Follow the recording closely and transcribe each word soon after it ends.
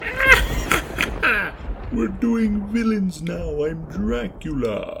We're doing villains now. I'm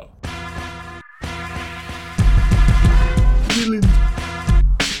Dracula. Villains.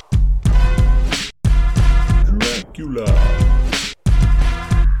 Dracula.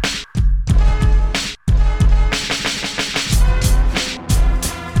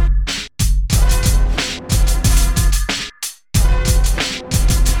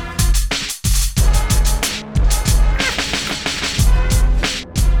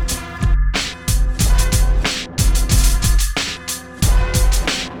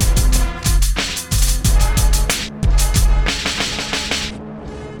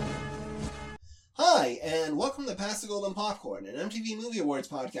 Golden Popcorn, an MTV Movie Awards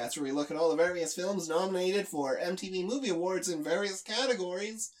podcast where we look at all the various films nominated for MTV Movie Awards in various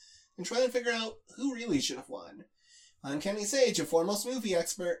categories and try and figure out who really should have won. I'm Kenny Sage, a foremost movie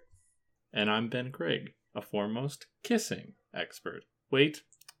expert. And I'm Ben Craig, a foremost kissing expert. Wait,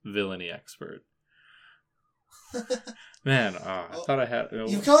 villainy expert. Man, I thought I had.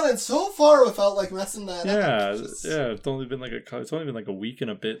 You've gone so far without messing that up. Yeah. It's only been like a week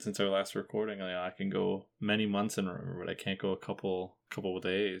and a bit since our last recording. I can go many months and remember, but I can't go a couple of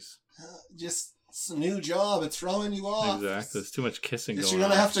days. Just it's a new job. It's throwing you off. Exactly. There's too much kissing going on. You're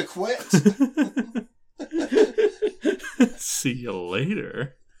gonna have to quit. See you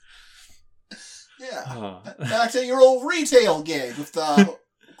later. Yeah. Back to your old retail gig with the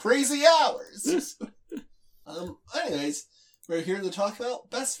crazy hours. Anyways, we're here to talk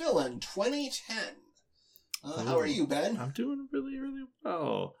about Best Villain 2010. How are you, Ben? I'm doing really, really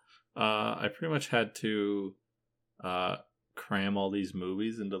well. I pretty much had to cram all these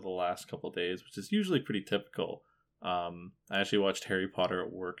movies into the last couple of days, which is usually pretty typical. I actually watched Harry Potter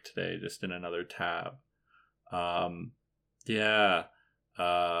at work today, just in another tab. It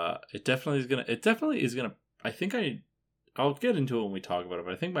definitely is gonna. I think I'll get into it when we talk about it,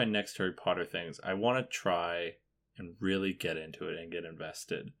 but I think my next Harry Potter things, I want to try and really get into it and get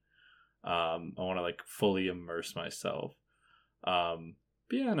invested. I want to fully immerse myself. Other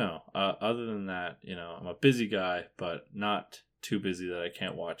than that, I'm a busy guy, but not too busy that I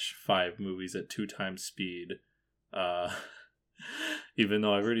can't watch 5 movies at 2 times speed. Even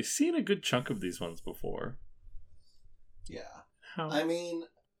though I've already seen a good chunk of these ones before. Yeah.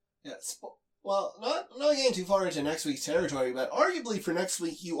 Well, not getting too far into next week's territory, but arguably for next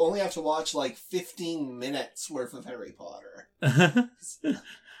week, you only have to watch 15 minutes worth of Harry Potter.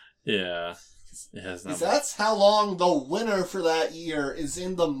 Yeah. Because that's how long the winner for that year is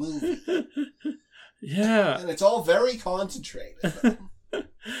in the movie. Yeah. And it's all very concentrated.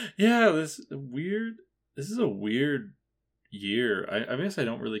 Yeah, this is a weird year. I guess I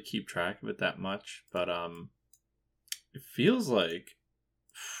don't really keep track of it that much, but it feels like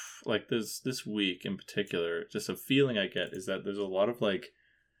this week in particular, just a feeling I get is that there's a lot of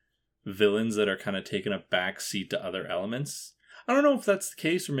villains that are kind of taking a back seat to other elements. I don't know if that's the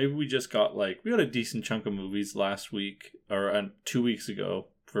case, or maybe we just got we got a decent chunk of movies last week or 2 weeks ago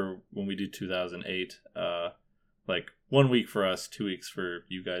for when we did 2008. 1 week for us, 2 weeks for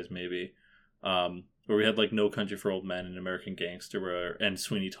you guys maybe. Where we had No Country for Old Men and American Gangster and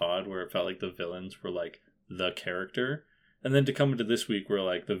Sweeney Todd, where it felt like the villains were the character. And then to come into this week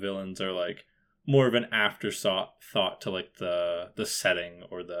where the villains are more of an afterthought to the setting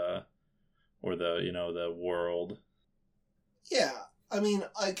or the the world. Yeah. I mean,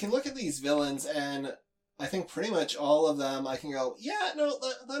 I can look at these villains and I think pretty much all of them I can go, yeah, no,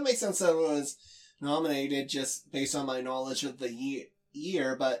 that makes sense that it was nominated just based on my knowledge of the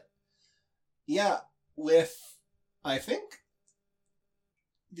year, but yeah, with I think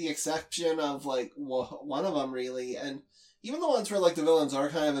the exception of one of them really, and even the ones where the villains are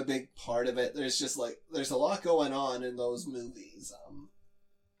kind of a big part of it, there's just there's a lot going on in those movies.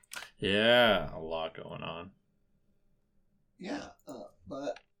 Yeah, a lot going on. Yeah,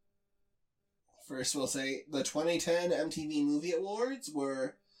 but first we'll say the 2010 MTV Movie Awards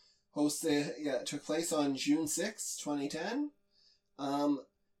were took place on June 6, 2010.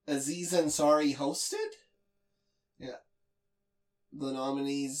 Aziz Ansari hosted. Yeah. The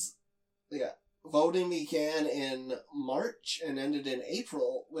nominees, voting began in March and ended in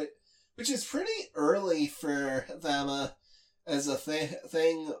April, which is pretty early for them as a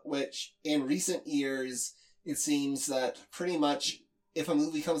thing, which in recent years it seems that pretty much if a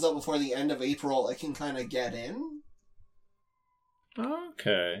movie comes out before the end of April, it can kind of get in.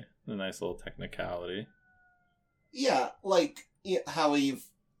 Okay. A nice little technicality. Yeah, how we've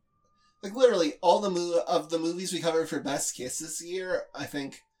literally all the movies we covered for Best Kiss this year, I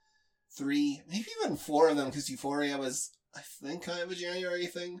think 3, maybe even 4 of them, because Euphoria was, I think, kind of a January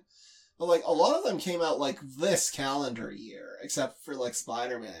thing. But, like, a lot of them came out, like, this calendar year, except for, like,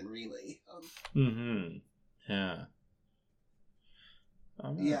 Spider-Man, really. Yeah.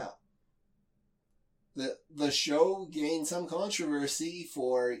 Yeah. The show gained some controversy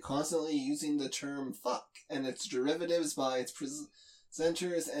for constantly using the term fuck and its derivatives by its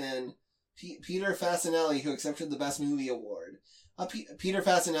presenters and Peter Facinelli, who accepted the Best Movie Award. Peter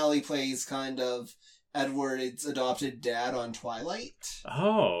Facinelli plays kind of Edward's adopted dad on Twilight.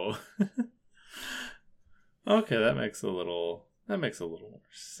 Oh. Okay, that makes a little more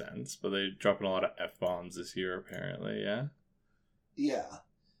sense. But they're dropping a lot of F-bombs this year, apparently, yeah? Yeah.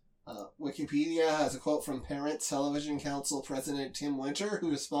 Wikipedia has a quote from Parents Television Council President Tim Winter,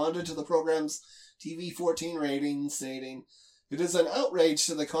 who responded to the program's TV-14 ratings, stating, "It is an outrage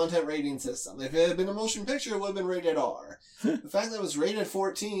to the content rating system. If it had been a motion picture, it would have been rated R. The fact that it was rated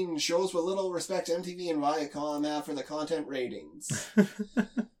 14 shows what little respect MTV and Viacom have for the content ratings."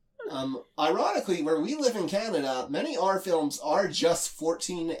 Ironically, where we live in Canada, many R films are just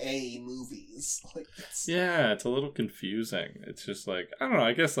 14A movies. Yeah, it's a little confusing. It's just like, I don't know,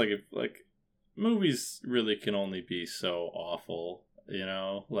 I guess, like, if, like, movies really can only be so awful, you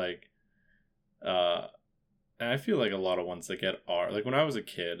know? Like, and I feel like a lot of ones that get R, like, when I was a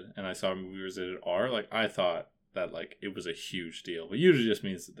kid and I saw a movie rated R, like, I thought that, like, it was a huge deal. But usually just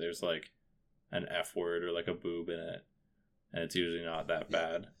means that there's, like, an F word or, like, a boob in it. And it's usually not that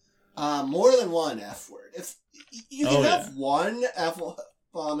bad. More than one F word. If you can have one F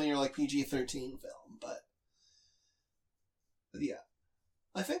bomb in your, like, PG-13 film, but yeah.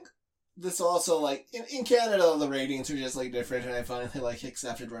 I think this also, like, in Canada, the ratings are just, like, different, and I finally, like,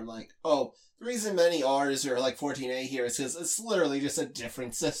 accepted where I'm like, oh, the reason many R's are, like, 14A here is because it's literally just a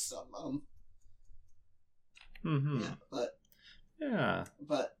different system. Yeah,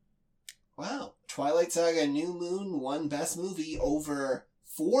 but wow, Twilight Saga New Moon won Best Movie over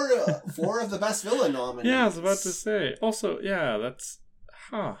four of the Best Villain nominees. Yeah, I was about to say. Also, yeah, that's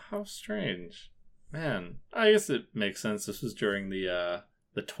how strange, man. I guess it makes sense. This was during the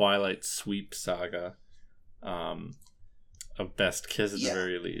Twilight sweep saga, of Best Kiss at the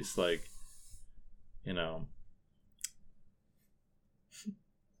very least. Like, you know,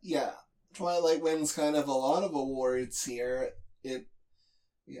 yeah, Twilight wins kind of a lot of awards here.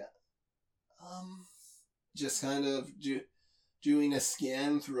 Just kind of doing a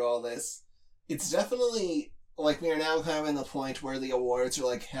scan through all this. It's definitely, like, we are now kind of in the point where the awards are,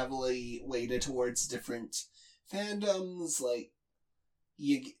 like, heavily weighted towards different fandoms. Like,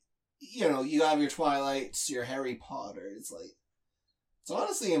 you know, you have your Twilights, your Harry Potters. Like, it's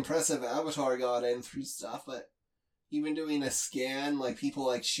honestly impressive Avatar got in through stuff, but even doing a scan, like, people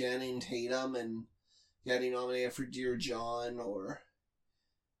like Channing Tatum and getting nominated for Dear John, or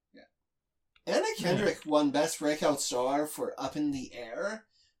Anna Kendrick won Best Breakout Star for Up in the Air.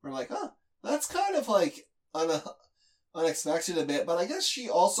 We're like, huh, that's kind of, like, unexpected a bit, but I guess she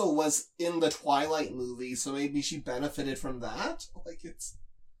also was in the Twilight movie, so maybe she benefited from that. Like, it's...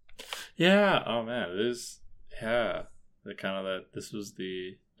 Yeah, oh man, it is, yeah, the kind of that, this was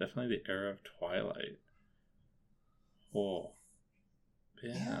definitely the era of Twilight. Oh.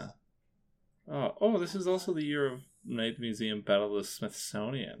 Yeah. Oh, this is also the year of Night Museum Battle of the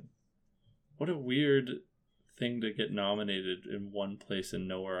Smithsonian. What a weird thing to get nominated in one place and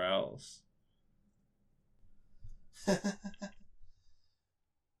nowhere else.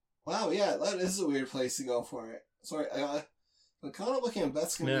 Wow, yeah, that is a weird place to go for it. Sorry, I'm kind of looking at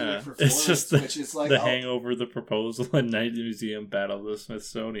Best Comedic Performance, it's just which is like... The Hangover, The Proposal, and Night Museum Battle of the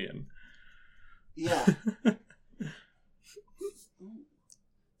Smithsonian. Yeah.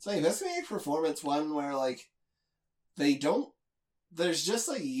 It's like Best Comedic Performance, one where, like, they don't... There's just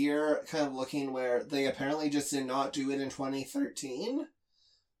a year kind of looking where they apparently just did not do it in 2013,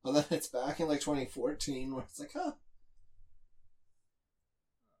 but then it's back in, like, 2014, where it's like, huh.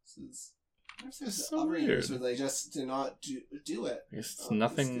 There's so other weird. years where they just did not do it. I guess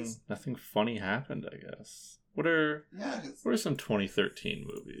nothing funny happened, I guess. What are some 2013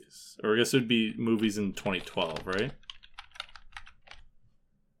 movies? Or I guess it would be movies in 2012, right?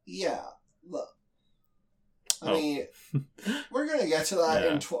 Yeah. Look. I mean, we're going to get to that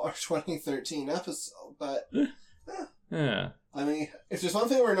in our 2013 episode, but... Yeah. I mean, if there's one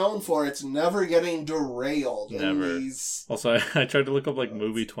thing we're known for, it's never getting derailed. Never. In these... Also, I tried to look up, like,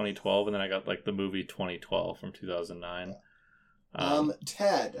 movie 2012, and then I got, like, the movie 2012 from 2009.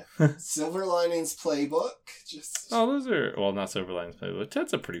 Ted. Silver Linings Playbook. Those are... Well, not Silver Linings Playbook.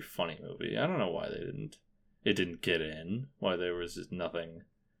 Ted's a pretty funny movie. I don't know why it didn't get in. Why there was just nothing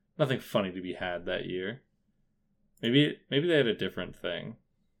funny to be had that year. Maybe they had a different thing.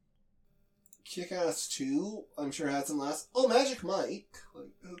 Kick-Ass 2, I'm sure had some laughs. Oh, Magic Mike.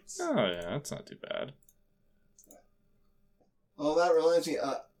 Like, oops. Oh yeah, that's not too bad. Oh, that reminds me.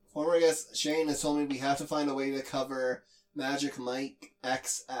 Former guest Shane has told me we have to find a way to cover Magic Mike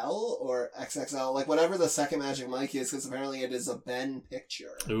XL or XXL, like whatever the second Magic Mike is, because apparently it is a Ben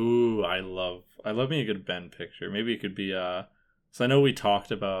picture. Ooh, I love me a good Ben picture. Maybe it could be so I know we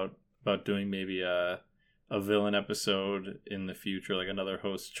talked about doing maybe a villain episode in the future, like another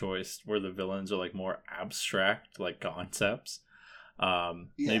host choice where the villains are like more abstract, like concepts.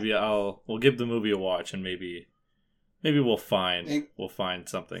 Maybe we'll give the movie a watch, and maybe we'll find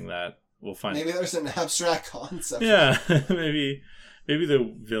something that we'll find. Maybe there's an abstract concept. Yeah, maybe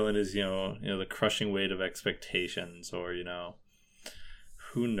the villain is you know the crushing weight of expectations, or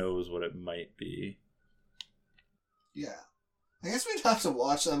who knows what it might be. Yeah, I guess we'd have to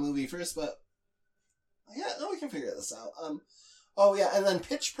watch that movie first, but yeah, no, we can figure this out. Oh yeah, and then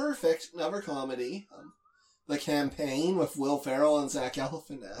Pitch Perfect, another comedy. The Campaign with Will Ferrell and Zach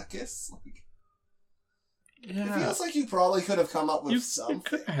Galifianakis. Yeah. It feels like you probably could have come up with something. You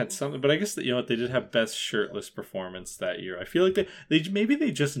could have had something, but I guess that they did have best shirtless performance that year. I feel like they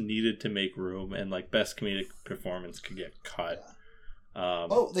just needed to make room, and like best comedic performance could get cut. Yeah.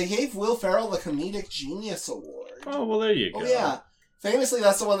 They gave Will Ferrell the Comedic Genius Award. Oh well, there you go. Oh yeah, famously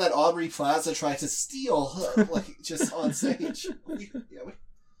that's the one that Aubrey Plaza tried to steal, like just on stage. Okay,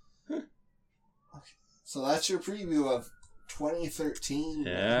 so that's your preview of 2013.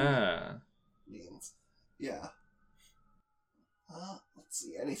 Yeah. Means. Yeah. Let's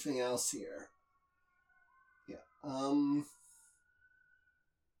see. Anything else here? Yeah.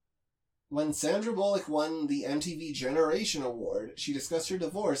 When Sandra Bullock won the MTV Generation Award, she discussed her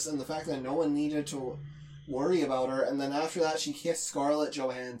divorce and the fact that no one needed to worry about her, and then after that she kissed Scarlett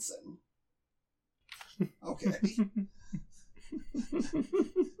Johansson. Okay.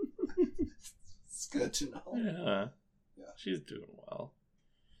 It's good to know. Yeah. She's doing well.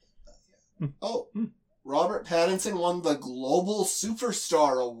 Oh. Robert Pattinson won the Global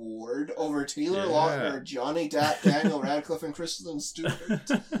Superstar Award over Taylor Lautner, Johnny Depp, Daniel Radcliffe, and Kristen Stewart.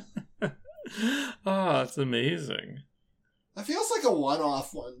 That's amazing. That feels like a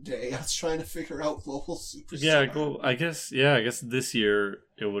one-off one day. I was trying to figure out Global Superstar. Yeah, cool. I guess this year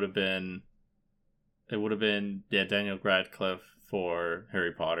it would have been Daniel Radcliffe for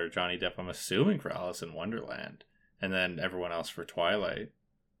Harry Potter, Johnny Depp, I'm assuming, for Alice in Wonderland, and then everyone else for Twilight.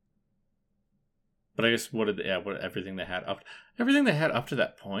 But I guess everything they had up to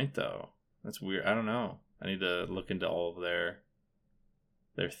that point though. That's weird. I don't know. I need to look into all of their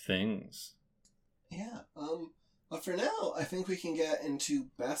things. Yeah. But for now, I think we can get into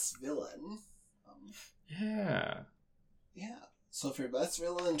Best Villain. Yeah. So for Best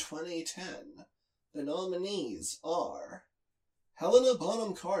Villain 2010, the nominees are Helena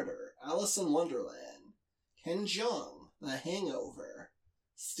Bonham Carter, Alice in Wonderland, Ken Jeong, The Hangover,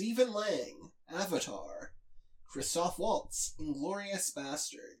 Stephen Lang, Avatar, Christoph Waltz, Inglourious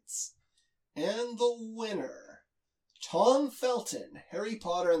Bastards, and the winner, Tom Felton, Harry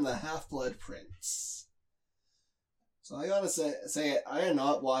Potter and the Half-Blood Prince. So I gotta say I had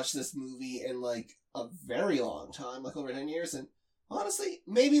not watched this movie in like a very long time, like over 10 years, and honestly,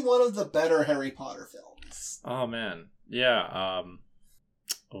 maybe one of the better Harry Potter films. Oh man, yeah.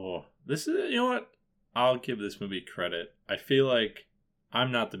 This is, you know what? I'll give this movie credit. I feel like I'm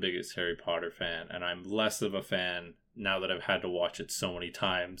not the biggest Harry Potter fan, and I'm less of a fan now that I've had to watch it so many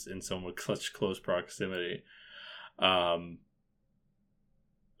times in so much close proximity. But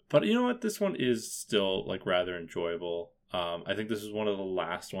you know what? This one is still like rather enjoyable. I think this is one of the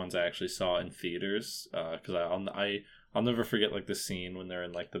last ones I actually saw in theaters, because I'll never forget like the scene when they're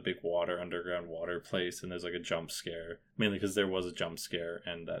in like the big underground water place, and there's like a jump scare. Mainly because there was a jump scare,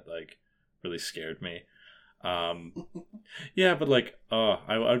 and that like really scared me. Yeah, but like,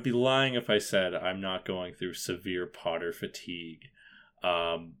 I would be lying if I said I'm not going through severe Potter fatigue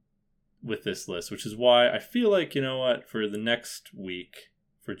with this list, which is why I feel like, you know what, for the next week,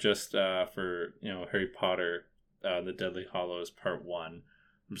 for just for Harry Potter, the Deathly Hallows Part 1,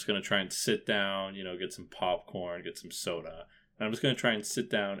 I'm just gonna try and sit down, get some popcorn, get some soda, and I'm just gonna try and sit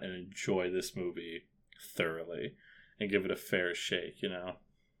down and enjoy this movie thoroughly and give it a fair shake.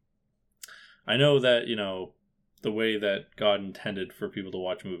 I know that, the way that God intended for people to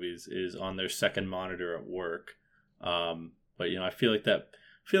watch movies is on their second monitor at work. But, I feel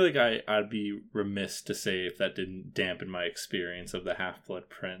like I'd be remiss to say if that didn't dampen my experience of the Half-Blood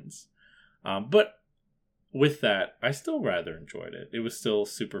Prince. But with that, I still rather enjoyed it. It was still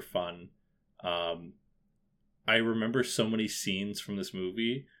super fun. I remember so many scenes from this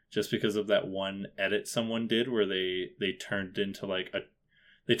movie just because of that one edit someone did where they turned into like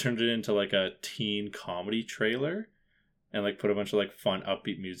they turned it into like a teen comedy trailer, and like put a bunch of like fun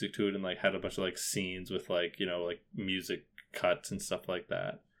upbeat music to it, and like had a bunch of like scenes with like, you know, like music cuts and stuff like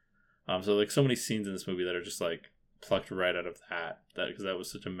that. So like so many scenes in this movie that are just like plucked right out of that because that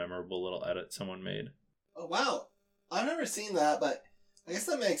was such a memorable little edit someone made. Oh wow, I've never seen that, but I guess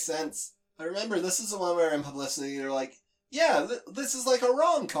that makes sense. I remember this is the one where in publicity they're like, yeah, this is like a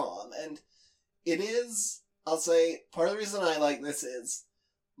rom-com, and it is. I'll say part of the reason I like this is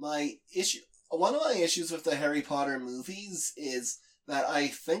one of my issues with the Harry Potter movies is that I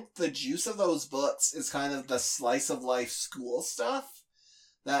think the juice of those books is kind of the slice of life school stuff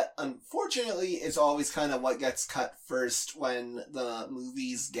that unfortunately is always kind of what gets cut first when the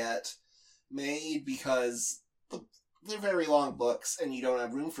movies get made, because they're very long books and you don't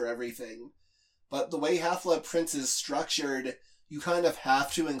have room for everything. But the way Half-Blood Prince is structured, you kind of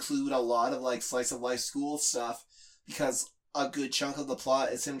have to include a lot of like slice of life school stuff, because a good chunk of the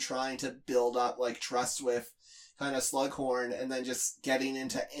plot is him trying to build up like trust with kind of Slughorn and then just getting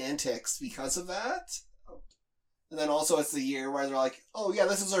into antics because of that. And then also it's the year where they're like, oh yeah,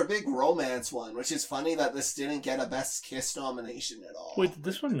 this is our big romance one, which is funny that this didn't get a Best Kiss nomination at all. Wait, did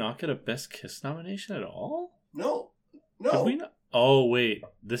this one not get a Best Kiss nomination at all? No. Did we not? Oh wait,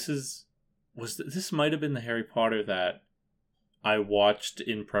 this might have been the Harry Potter that I watched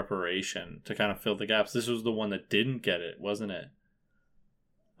in preparation to kind of fill the gaps. This was the one that didn't get it, wasn't it?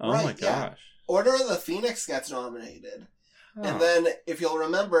 Oh right, my gosh. Yeah. Order of the Phoenix gets nominated. Huh. And then, if you'll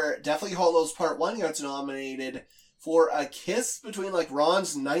remember, Deathly Hallows Part 1 gets nominated for a kiss between, like,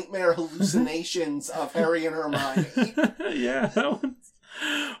 Ron's nightmare hallucinations of Harry and Hermione. Yeah, that one's...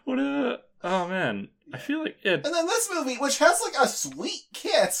 What a... Oh, man. I feel like it... And then this movie, which has, like, a sweet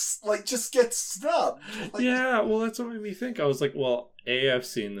kiss, like, just gets snubbed. Like... Yeah, well, that's what made me think. I was like, well, A, I've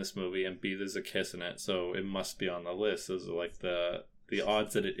seen this movie, and B, there's a kiss in it, so it must be on the list. Those are, like, the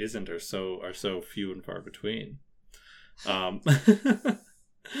odds that it isn't are so few and far between.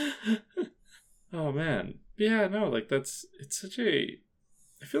 Oh man, yeah, no, like it's such a,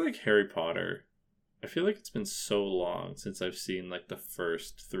 I feel like Harry Potter, I feel like it's been so long since I've seen like the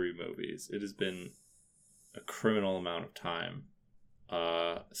first 3 movies. It has been a criminal amount of time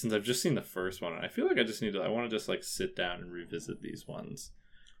since I've just seen the first one, and I feel like I want to just like sit down and revisit these ones,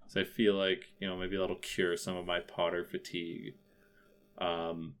 so I feel like, you know, maybe that'll cure some of my Potter fatigue.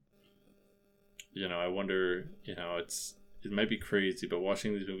 You know, I wonder, you know, it might be crazy, but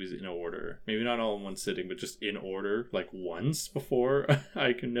watching these movies in order, maybe not all in one sitting, but just in order, like once before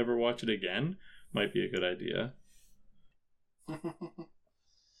I can never watch it again, might be a good idea.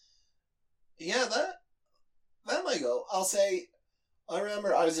 Yeah, that might go. I'll say, I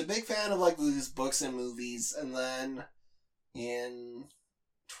remember I was a big fan of like these books and movies, and then I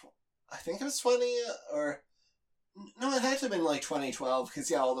think it was 20 or... No, it had to have been like 2012,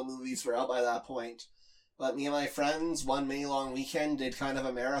 because yeah, all the movies were out by that point. But me and my friends, one May long weekend, did kind of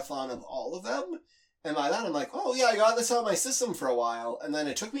a marathon of all of them. And by that I'm like, oh yeah, I got this out of my system for a while. And then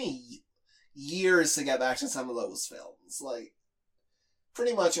it took me years to get back to some of those films. Like,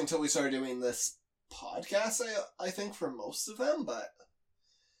 pretty much until we started doing this podcast, I think, for most of them. But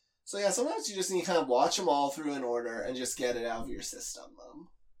so yeah, sometimes you just need to kind of watch them all through in order and just get it out of your system.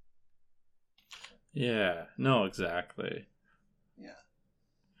 Yeah, no, exactly. Yeah.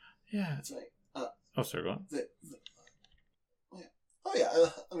 Yeah. That's right. Oh, sorry, go on. Yeah. Oh, yeah,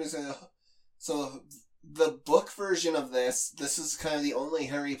 I'm just saying, so the book version of this is kind of the only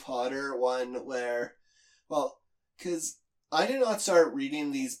Harry Potter one where, well, because I did not start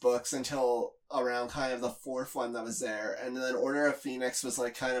reading these books until around kind of the 4th one that was there, and then Order of Phoenix was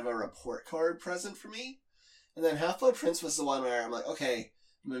like kind of a report card present for me, and then Half-Blood Prince was the one where I'm like, okay,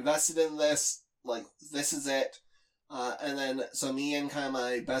 I'm invested in this, like, this is it. And then, so me and kind of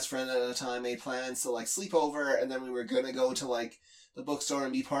my best friend at the time made plans to, like, sleep over, and then we were going to go to, like, the bookstore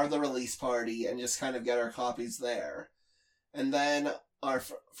and be part of the release party and just kind of get our copies there. And then our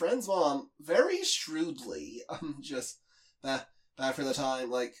friend's mom, very shrewdly, just back for the time,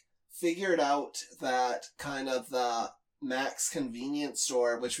 like, figured out that kind of the Max convenience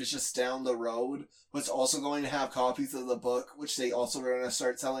store, which was just down the road, was also going to have copies of the book, which they also were going to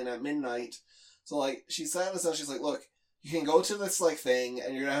start selling at midnight. So, like, she sat us down, she's like, look, you can go to this, like, thing,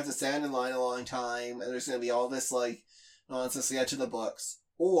 and you're gonna have to stand in line a long time, and there's gonna be all this, like, nonsense to get to the books.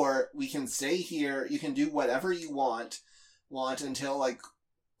 Or, we can stay here, you can do whatever you want until, like,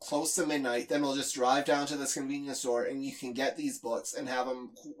 close to midnight, then we'll just drive down to this convenience store, and you can get these books and have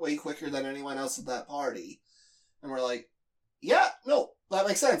them way quicker than anyone else at that party. And we're like, yeah, no, that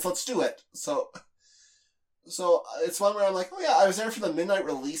makes sense, let's do it. So, So it's one where I'm like, oh yeah, I was there for the midnight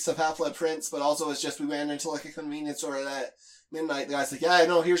release of Half-Blood Prince, but also it's just we ran into like a convenience store at midnight. The guy's like, yeah, I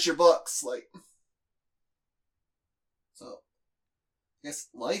know, here's your books. Like, so I guess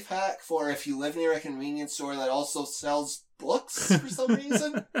life hack for if you live near a convenience store that also sells books for some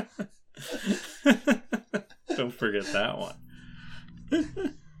reason. Don't forget that one.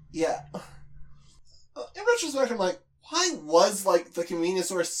 Yeah. In retrospect, I'm like, why was like the convenience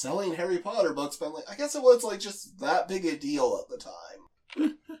store selling Harry Potter books? But I'm like, I guess it was like just that big a deal at the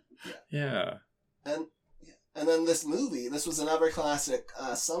time. Yeah. And then this movie, this was another classic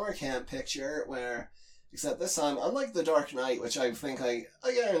summer camp picture where, except this time, unlike The Dark Knight, which I think I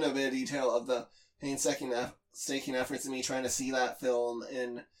get in a bit of detail of the painstaking efforts of me trying to see that film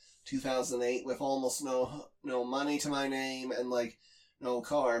in 2008 with almost no money to my name and like no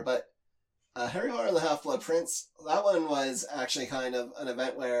car, but Harry Potter and the Half-Blood Prince, that one was actually kind of an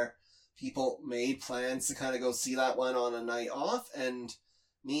event where people made plans to kind of go see that one on a night off, and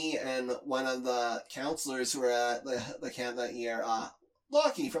me and one of the counselors who were at the camp that year,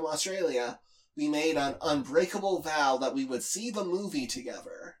 Lockie from Australia, we made an unbreakable vow that we would see the movie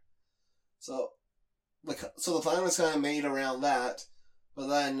together. So the plan was kind of made around that, but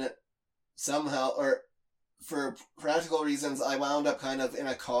then somehow, or for practical reasons, I wound up kind of in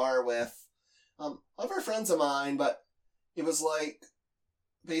a car with other friends of mine, but it was like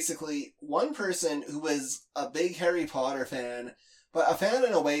basically one person who was a big Harry Potter fan, but a fan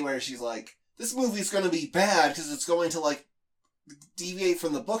in a way where she's like, this movie's going to be bad because it's going to like deviate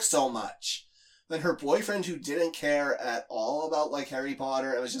from the book so much. Then her boyfriend who didn't care at all about like Harry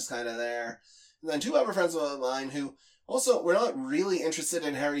Potter and was just kind of there. And then two other friends of mine who also were not really interested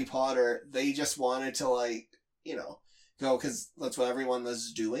in Harry Potter. They just wanted to like, go because that's what everyone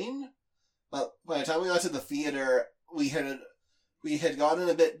was doing. But by the time we got to the theater, we had gotten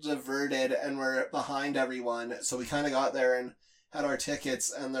a bit diverted and were behind everyone. So we kind of got there and had our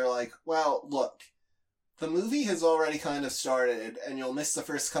tickets, and they're like, well, look, the movie has already kind of started, and you'll miss the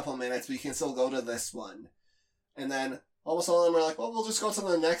first couple minutes, but you can still go to this one. And then almost all of them were like, well, we'll just go to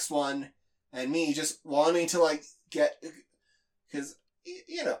the next one. And me just wanting to, like, because,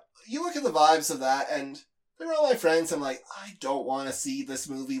 you look at the vibes of that, and they were all my friends. I'm like, I don't want to see this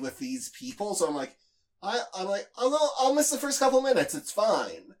movie with these people. So I'm like, I'll miss the first couple minutes. It's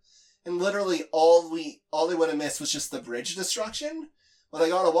fine. And literally all they would have missed was just the bridge destruction. But I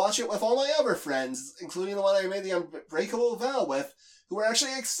got to watch it with all my other friends, including the one I made the unbreakable vow with, who were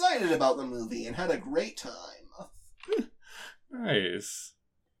actually excited about the movie and had a great time. Nice.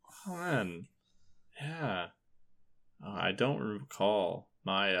 Oh, man. Yeah. I don't recall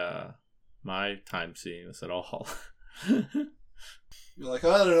my time seeing this at all. You're like,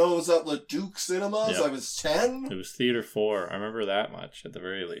 I don't know, was that the Duke Cinemas? Yep. I was 10? It was Theater 4. I remember that much at the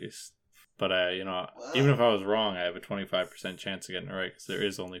very least. But wow. Even if I was wrong, I have a 25% chance of getting it right because there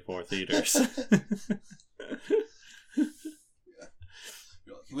is only 4 theaters.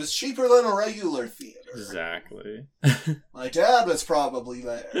 It was cheaper than a regular theater. Exactly. My dad was probably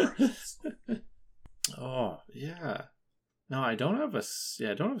there. Oh, yeah. No, I don't have a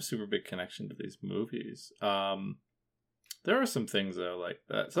super big connection to these movies. There are some things though, like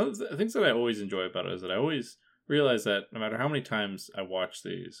that. Some things that I always enjoy about it is that I always realize that no matter how many times I watch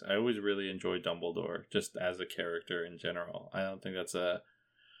these, I always really enjoy Dumbledore just as a character in general. I don't think that's I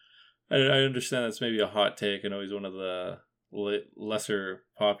understand that's maybe a hot take. I know he's one of the lesser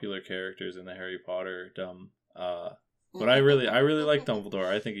popular characters in the Harry Potter but I really like Dumbledore.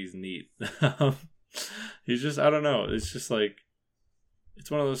 I think he's neat. He's just, I don't know. It's just like,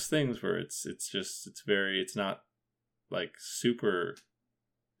 it's one of those things where it's not like super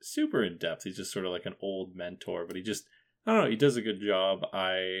in depth. He's just sort of like an old mentor, but he just, I don't know, he does a good job.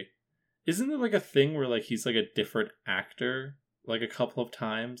 Isn't there like a thing where like he's like a different actor like a couple of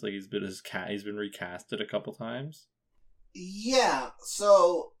times? Like he's been recasted a couple times? Yeah,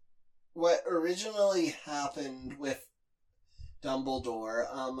 so what originally happened with Dumbledore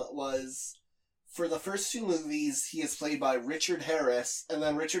was, for the first 2 movies, he is played by Richard Harris, and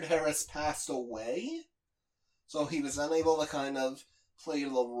then Richard Harris passed away, so he was unable to kind of play the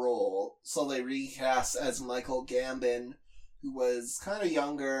role, so they recast as Michael Gambon, who was kind of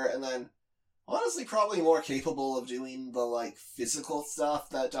younger, and then honestly probably more capable of doing the, like, physical stuff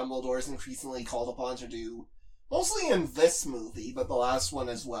that Dumbledore is increasingly called upon to do. Mostly in this movie, but the last one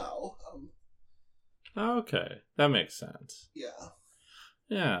as well. Okay, that makes sense. Yeah.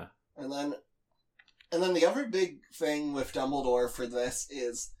 Yeah. And then the other big thing with Dumbledore for this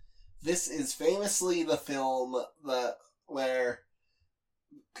is famously the film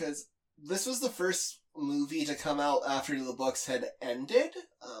because this was the first movie to come out after the books had ended,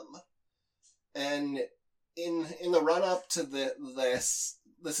 and in the run up to this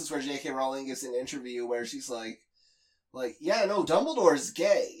is where J.K. Rowling gives an interview where she's like, yeah, no, Dumbledore's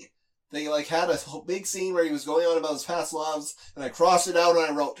gay. They like had a big scene where he was going on about his past loves, and I crossed it out and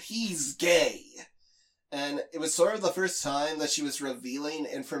I wrote, he's gay. And it was sort of the first time that she was revealing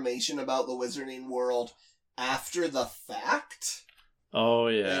information about the wizarding world after the fact. Oh,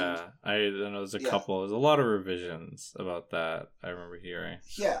 yeah. I know there's there's a lot of revisions about that, I remember hearing.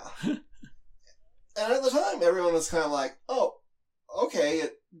 Yeah. And at the time, everyone was kind of like, oh, okay,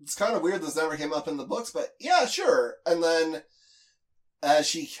 it's kind of weird this never came up in the books, but yeah, sure. And then, as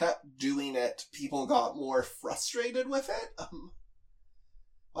she kept doing it, people got more frustrated with it.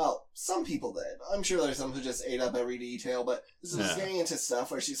 Well, some people did. I'm sure there's some who just ate up every detail, but this is getting into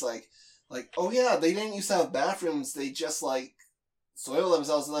stuff where she's like, oh yeah, they didn't used to have bathrooms, they just, like, soil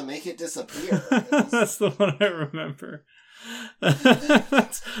themselves and then make it disappear. That's the one I remember.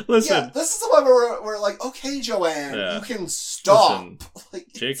 Listen. Yeah, this is the one where we're like, okay, Joanne, you can stop. Listen,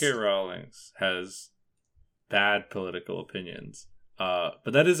 J.K. Rowling has bad political opinions.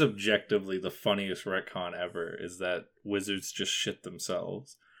 But that is objectively the funniest retcon ever, is that wizards just shit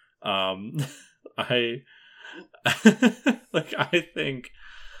themselves. I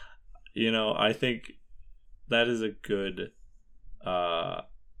think that is a good, I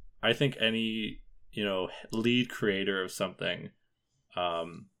think any, lead creator of something,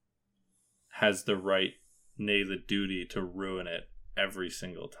 has the right, nay, the duty to ruin it every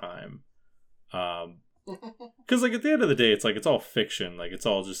single time. Because, like, at the end of the day, it's like, it's all fiction. Like, it's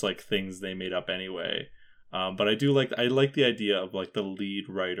all just, like, things they made up anyway. But I like the idea of, like, the lead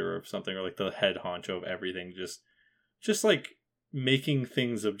writer of something, or, like, the head honcho of everything, just like, making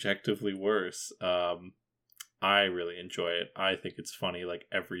things objectively worse. I really enjoy it. I think it's funny, like,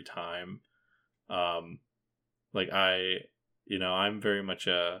 every time. Like, I'm very much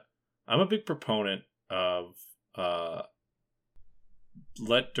I'm a big proponent of,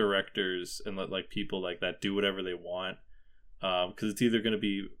 let directors and let, like, people like that do whatever they want, because it's either going to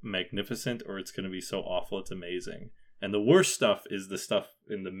be magnificent or it's going to be so awful it's amazing. And the worst stuff is the stuff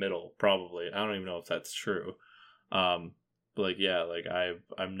in the middle, probably. I don't even know if that's true. But, like, yeah, like,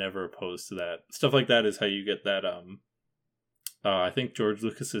 I'm never opposed to that. Stuff like that is how you get that, I think George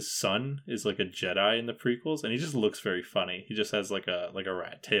Lucas's son is, like, a Jedi in the prequels, and he just looks very funny. He just has, like a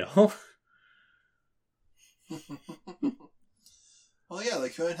rat tail. Well, yeah, they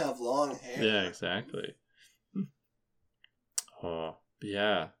could have long hair. Yeah, exactly. Oh,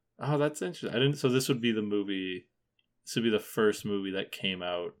 yeah. Oh, that's interesting. So this would be the movie. This would be the first movie that came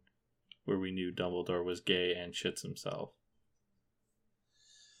out where we knew Dumbledore was gay and shits himself.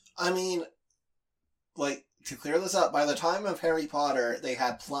 I mean, like, to clear this up, by the time of Harry Potter, they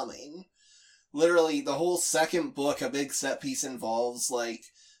had plumbing. Literally, the whole second book, a big set piece involves, like,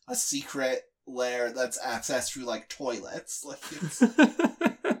 a secret lair that's accessed through, like, toilets. Like, it's...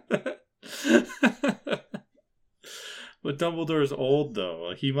 But Dumbledore's old, though.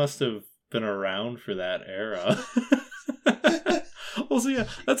 Like, he must have been around for that era. Also, yeah,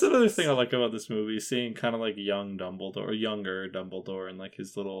 that's another thing I like about this movie, seeing kind of, like, younger Dumbledore, and, like,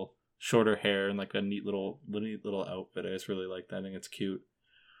 his little shorter hair and, like, a neat little outfit. I just really like that. I think it's cute.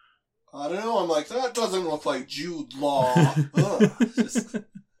 I don't know, I'm like, that doesn't look like Jude Law. Just...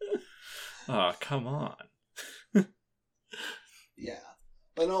 Oh, come on. Yeah.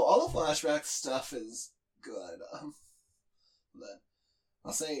 But no, all the flashback stuff is good. But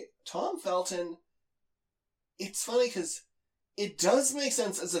I'll say, Tom Felton, it's funny because it does make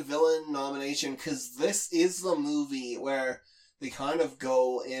sense as a villain nomination, because this is the movie where they kind of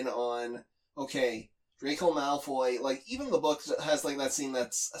go in on, okay, Draco Malfoy, like, even the book has, like, that scene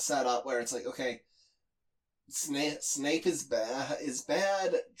that's set up where it's like, okay, Snape is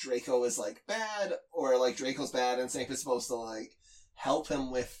bad, Draco is, like, bad, or, like, Draco's bad and Snape is supposed to, like, help him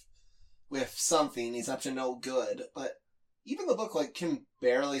with something, he's up to no good, but even the book, like, can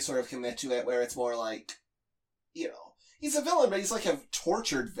barely sort of commit to it, where it's more like, he's a villain, but he's, like, a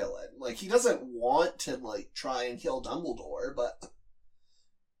tortured villain. Like, he doesn't want to, like, try and kill Dumbledore, but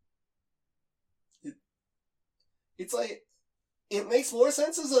it's like, it makes more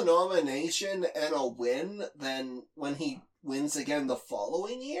sense as a nomination and a win than when he wins again the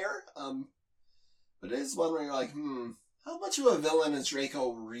following year. But it is one where you're like, how much of a villain is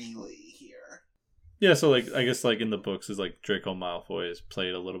Draco really here? Yeah, so, like, I guess, like, in the books is, like, Draco Malfoy is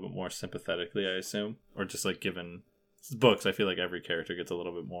played a little bit more sympathetically, I assume, or just, like, given books, I feel like every character gets a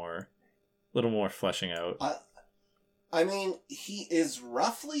little more fleshing out. I mean, he is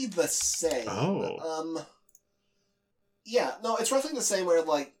roughly the same. Oh. Yeah, no, it's roughly the same where,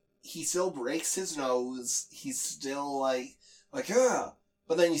 like, he still breaks his nose, he's still, like,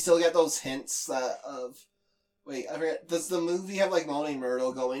 but then you still get those hints of, Wait, I forget. Does the movie have like Moaning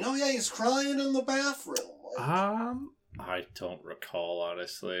Myrtle going, "Oh yeah, he's crying in the bathroom"? Like, I don't recall,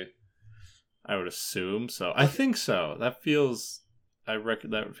 honestly. I would assume so. I think so. That feels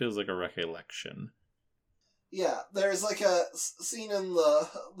that feels like a recollection. yeah, there's like a scene in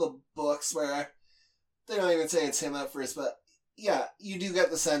the books where they don't even say it's him at first, but yeah, you do get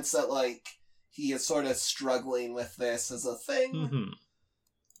the sense that like he is sort of struggling with this as a thing, Mm-hmm.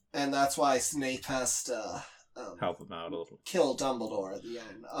 and that's why Snape has to Help him out a little. kill Dumbledore at the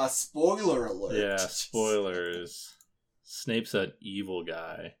end. Spoiler alert. Yeah, spoilers. Snape's an evil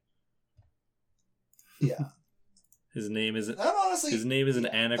guy. Yeah. His name isn't. That honestly, His name is an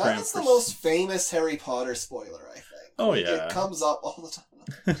anagram. that is the most famous Harry Potter spoiler, I think. Oh, Like, yeah. it comes up all the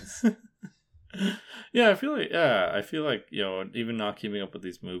time. Yeah, I feel like even not keeping up with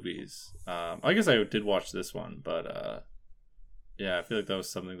these movies. I guess I did watch this one, but yeah, I feel like that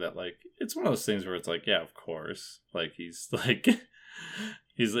was something that like it's one of those things where it's like, yeah, of course, like he's like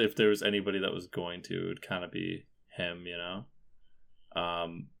he's if there was anybody that was going to, it'd kind of be him, you know.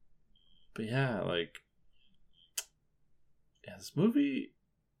 But yeah, like this movie.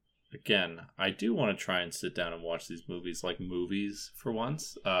 Again, I do want to try and sit down and watch these movies like movies for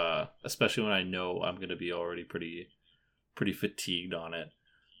once, especially when I know I'm going to be already pretty fatigued on it.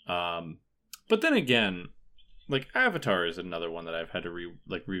 But then again, like Avatar is another one that I've had to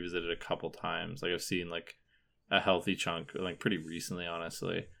revisit it a couple times. Like I've seen like a healthy chunk, like pretty recently,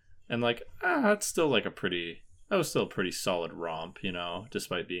 honestly, and like it's still like that was still a pretty solid romp, you know,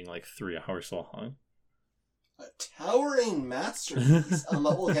 despite being like 3 hours long. A towering masterpiece. But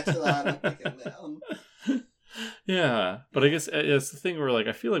we'll get to that in a second. Yeah, but I guess it's the thing where like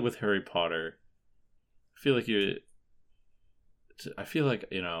I feel like with Harry Potter, I feel like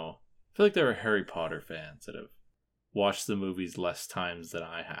there are Harry Potter fans that have watched the movies less times than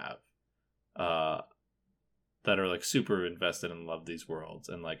I have, that are like super invested and love these worlds,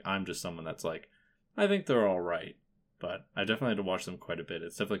 and like I'm just someone that's like, I think they're all right, but I definitely had to watch them quite a bit.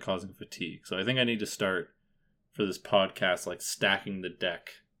 It's definitely causing fatigue, so I think I need to start for this podcast like stacking the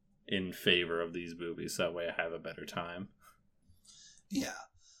deck in favor of these movies, so that way I have a better time. Yeah.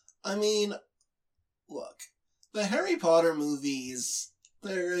 I mean, look, the Harry Potter movies,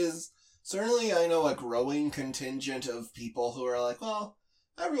 there is certainly, I know, a growing contingent of people who are like, well,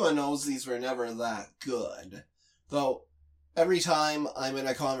 everyone knows these were never that good. Though, every time I'm in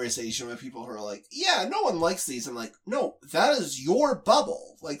a conversation with people who are like, yeah, no one likes these, I'm like, no, that is your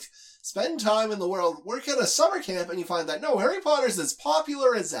bubble. Like, spend time in the world, work at a summer camp, and you find that, no, Harry Potter's as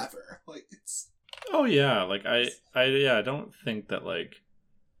popular as ever. Like, it's... Oh, yeah, like, I don't think that, like...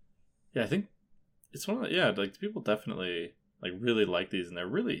 Yeah, I think it's one of the... Yeah, like, people definitely, like, really like these, and they're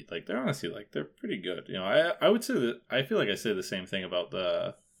really, like, they're honestly, like, they're pretty good. You know, I would say that... I feel like I say the same thing about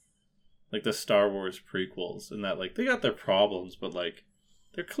the Star Wars prequels, and that, like, they got their problems, but, like,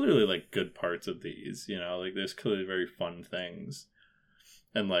 they're clearly, like, good parts of these, you know? Like, there's clearly very fun things.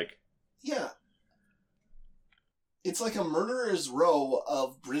 And, like... Yeah. It's like a murderer's row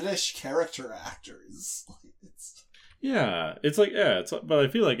of British character actors. But I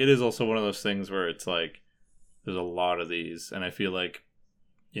feel like it is also one of those things where it's like, there's a lot of these, and I feel like,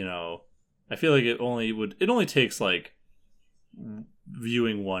 you know, it only takes, like,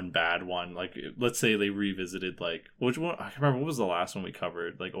 viewing one bad one, like let's say they revisited like which one I can't remember, what was the last one we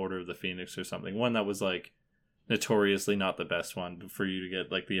covered, like Order of the Phoenix or something, one that was like notoriously not the best one, but for you to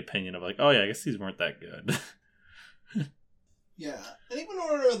get like the opinion of like, oh yeah, I guess these weren't that good. Yeah, and even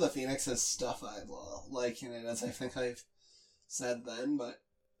Order of the Phoenix has stuff I like in it, as I think I've said then, but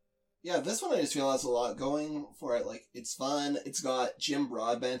yeah, this one I just feel has a lot going for it. Like, it's fun, it's got Jim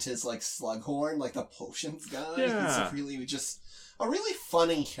Broadbent as like Slughorn, like the potions guy. Yeah. He's really just a really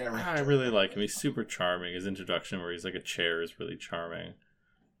funny character. I really like him. He's super charming. His introduction where he's like a chair is really charming.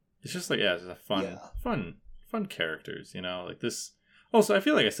 It's just like, yeah, it's a fun characters, you know, like this. Also, I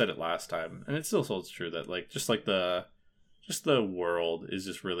feel like I said it last time, and it still holds true that like just the world is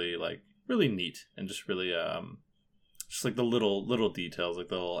just really like really neat, and just really just like the little details, like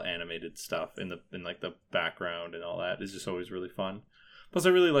the little animated stuff in like the background and all that is just always really fun. Plus, I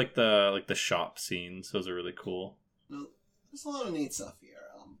really like the shop scenes; those are really cool. There's a lot of neat stuff here.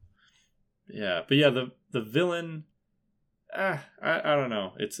 Yeah, but yeah, the villain. I don't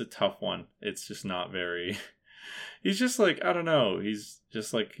know. It's a tough one. It's just not very. He's just like, I don't know. He's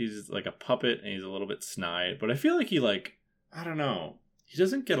like a puppet, and he's a little bit snide. But I feel like he like, I don't know. He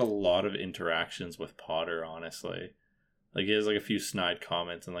doesn't get a lot of interactions with Potter, honestly. Like, he has like a few snide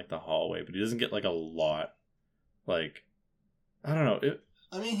comments in like the hallway, but he doesn't get like a lot. Like, I don't know.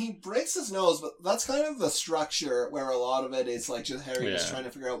 I mean, he breaks his nose, but that's kind of the structure where a lot of it is like just Harry just trying to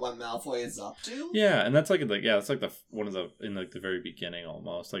figure out what Malfoy is up to. Yeah, and that's like it's like the one of the in like the very beginning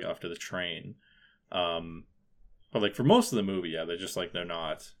almost, like after the train. But like for most of the movie, yeah, they're just like they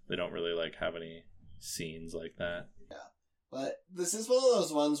don't really like have any scenes like that. Yeah. But this is one of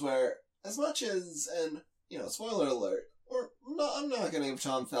those ones where as much as, and spoiler alert, I'm not going to give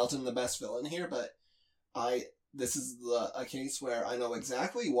Tom Felton the best villain here, but this is a case where I know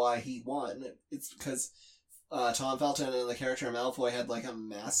exactly why he won. It's because Tom Felton and the character Malfoy had like a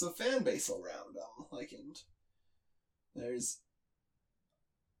massive fan base around him. And there's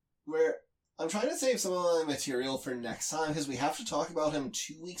where I'm trying to save some of my material for next time because we have to talk about him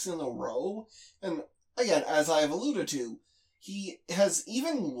 2 weeks in a row. And again, as I have alluded to, he has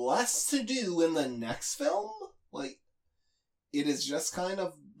even less to do in the next film. It is just kind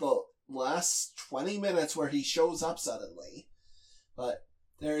of the last 20 minutes where he shows up suddenly. But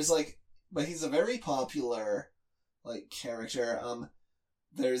he's a very popular, character.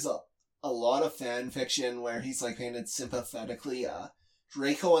 There's a lot of fan fiction where he's, painted sympathetically.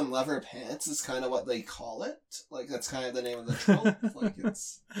 Draco and Leather Pants is kind of what they call it. That's kind of the name of the trope.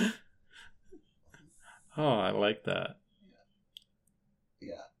 It's... Oh, I like that.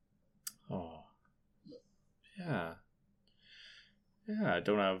 Yeah. Oh. Yeah. Yeah, I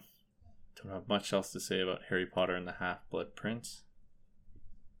don't have much else to say about Harry Potter and the Half-Blood Prince.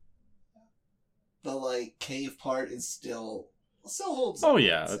 The, cave part is still holds up. Oh,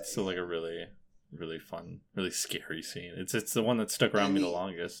 yeah, that's still, a really, really fun, really scary scene. It's the one that stuck around me the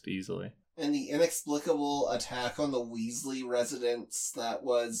longest, easily. And the inexplicable attack on the Weasley residence that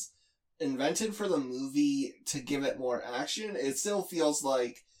was invented for the movie to give it more action, it still feels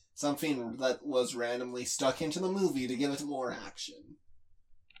like something that was randomly stuck into the movie to give it more action.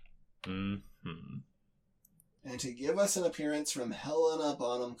 Mm-hmm. And to give us an appearance from Helena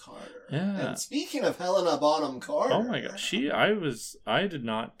Bonham Carter. Yeah. And speaking of Helena Bonham Carter... Oh my gosh, I did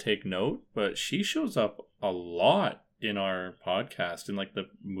not take note, but she shows up a lot in our podcast, in, the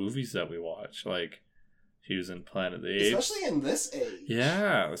movies that we watch. She was in Planet of the Apes. Especially in this age.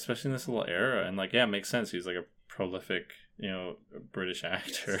 Yeah, especially in this little era. And, it makes sense. He's, a prolific, British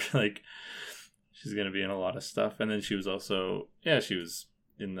actor. Yes. She's going to be in a lot of stuff. And then she was also, she was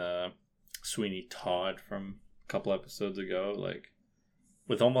in the Sweeney Todd from a couple episodes ago,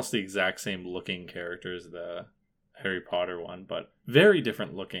 with almost the exact same looking character as the Harry Potter one, but very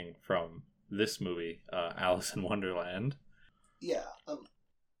different looking from this movie, Alice in Wonderland. Yeah.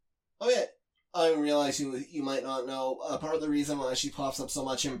 I realize you might not know. Part of the reason why she pops up so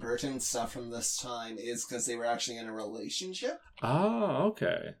much in Burton stuff from this time is because they were actually in a relationship. Oh,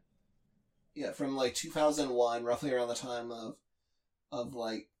 okay. Yeah, from 2001, roughly around the time of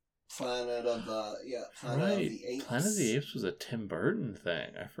Planet of the Apes. Planet of the Apes was a Tim Burton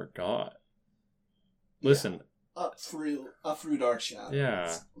thing. I forgot. Listen, up through Dark Shadows.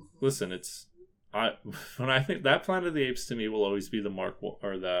 Yeah, listen, when I think that Planet of the Apes to me will always be the Mark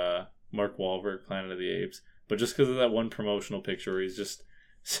Wahlberg Planet of the Apes, but just because of that one promotional picture where he's just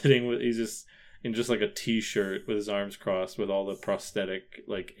he's just in just a t-shirt with his arms crossed with all the prosthetic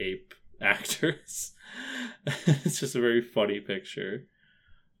ape actors. It's just a very funny picture.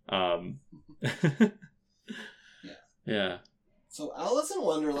 Yeah. So Alice in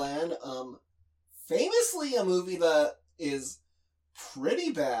Wonderland, famously a movie that is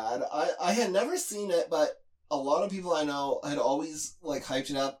pretty bad. I had never seen it, but a lot of people I know had always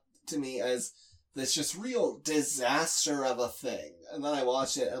hyped it up to me as this just real disaster of a thing. And then I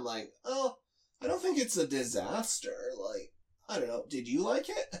watched it and I'm like, oh, I don't think it's a disaster. I don't know. Did you like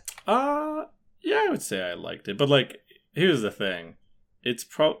it? Yeah, I would say I liked it. But here's the thing. It's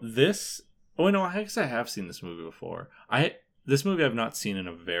this. Oh no, I guess I have seen this movie before. This movie I've not seen in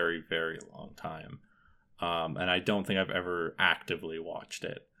a very, very long time. And I don't think I've ever actively watched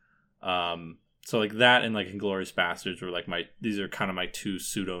it. So that and Inglourious Bastards were these are kind of my two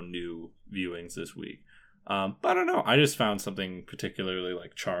pseudo new viewings this week. But I don't know. I just found something particularly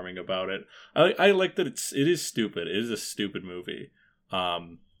charming about it. I like that it is stupid. It is a stupid movie.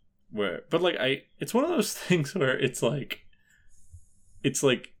 It's one of those things where it's the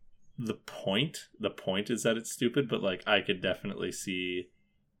point is that it's stupid, but I could definitely see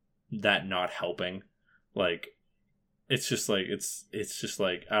that not helping. It's just I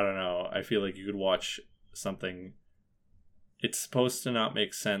don't know. I feel like you could watch something. It's supposed to not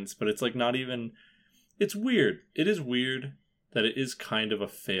make sense, but it's not even. It's weird. It is weird that it is kind of a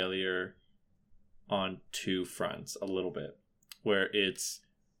failure on two fronts a little bit, where it's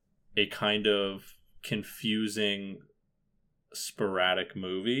a kind of confusing, sporadic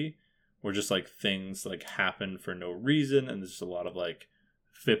movie where just things happen for no reason, and there's just a lot of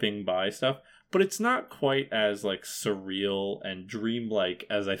fipping by stuff, but it's not quite as like surreal and dreamlike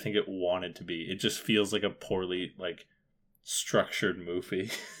as I think it wanted to be. It just feels like a poorly like structured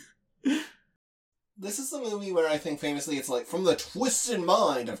movie. This is the movie where I think famously it's like from the twisted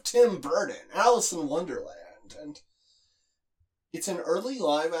mind of Tim Burton, Alice in Wonderland, and it's an early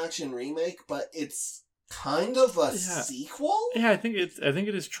live action remake, but it's kind of a sequel. Yeah, I think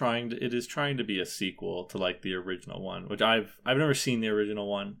it is trying to be a sequel to like the original one, which I've never seen the original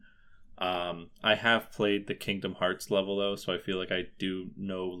one. I have played the Kingdom Hearts level though, so I feel like I do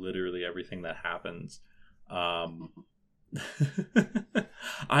know literally everything that happens.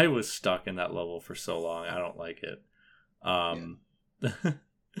 I was stuck in that level for so long. I don't like it.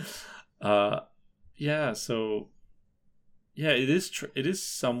 It is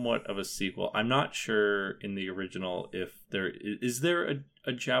somewhat of a sequel. I'm not sure in the original if there is a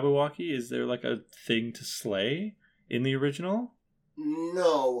Jabberwocky? Is there like a thing to slay in the original?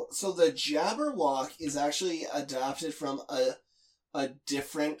 No. So the Jabberwock is actually adapted from a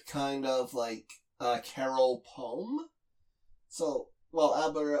different kind of like carol poem. So,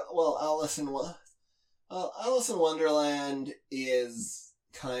 Alice in Wonderland is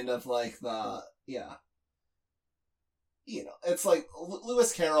kind of like it's like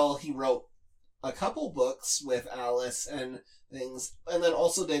Lewis Carroll, he wrote a couple books with Alice and things, and then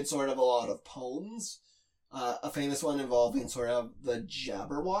also did sort of a lot of poems. A famous one involving sort of the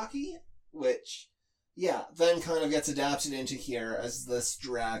Jabberwocky, which, then kind of gets adapted into here as this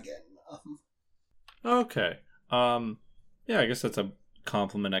dragon. Okay. Yeah, I guess that's a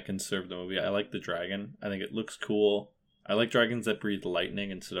compliment I can serve the movie. I like the dragon. I think it looks cool. I like dragons that breathe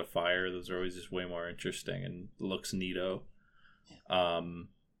lightning instead of fire. Those are always just way more interesting and looks neato. I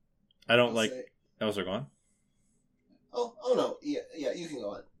don't like... Oh, sorry, go on. Oh no. Yeah, you can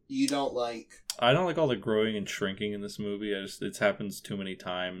go on. You don't like... I don't like all the growing and shrinking in this movie. It happens too many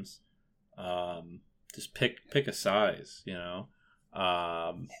times. Just pick a size, you know?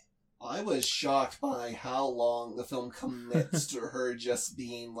 I was shocked by how long the film commits to her just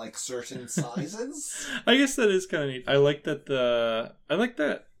being like certain sizes. I guess that is kind of neat. I like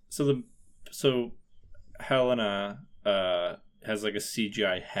that. So Helena has like a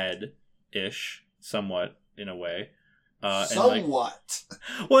CGI head ish, somewhat in a way. Somewhat.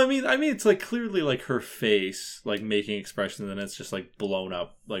 And well, I mean, it's like clearly like her face, like making expressions, and it's just like blown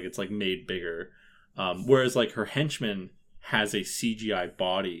up, like it's like made bigger. Whereas like her henchman has a CGI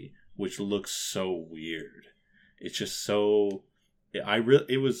body, which looks so weird. It's just so...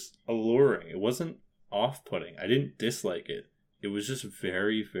 it was alluring. It wasn't off-putting. I didn't dislike it. It was just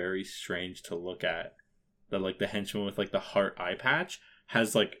very, very strange to look at. That like the henchman with like the heart eye patch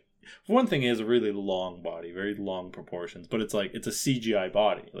has like... One thing is a really long body, very long proportions, but it's like, it's a CGI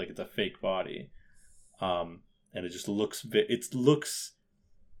body. Like it's a fake body. And it just looks... It looks...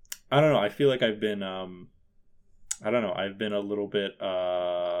 I don't know. I feel like I've been... I've been a little bit...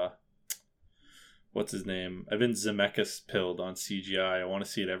 what's his name? I've been Zemeckis pilled on CGI. I want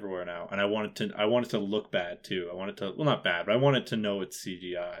to see it everywhere now, and I want it to look bad too. I want it to, well, not bad, but I want it to know it's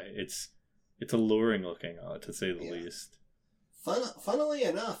CGI. It's alluring looking, to say the least. Funnily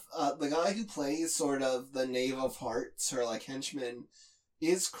enough, the guy who plays sort of the Knave of Hearts, her like henchman,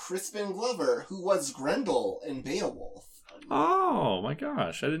 is Crispin Glover, who was Grendel in Beowulf. Oh my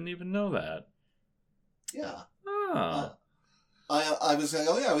gosh, I didn't even know that. Yeah. Oh. I was like,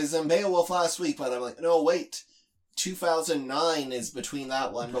 I was in Beowulf last week, but I'm like, no, wait. 2009 is between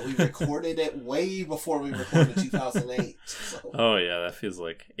that one, but we recorded it way before we recorded 2008. So. Oh, yeah, that feels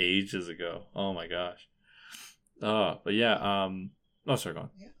like ages ago. Oh, my gosh. But yeah, oh, sorry, go on.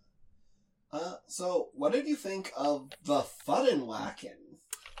 Yeah. So, what did you think of the Fuddenwacken?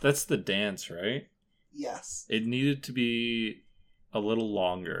 That's the dance, right? Yes. It needed to be a little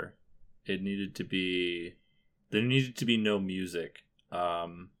longer. It needed to be... There needed to be no music,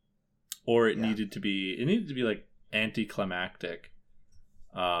 or it needed to be like anticlimactic.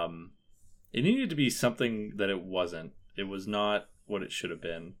 It needed to be something that it wasn't. It was not what it should have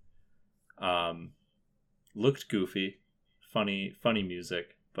been. Looked goofy, funny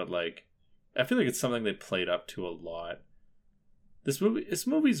music, but like, I feel like it's something they played up to a lot. This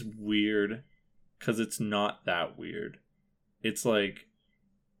movie's weird because it's not that weird. It's like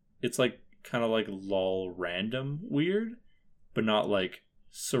kind of like lol random weird, but not like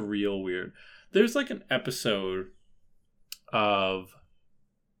surreal weird. There's like an episode of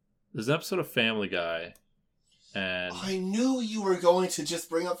Family Guy, and I knew you were going to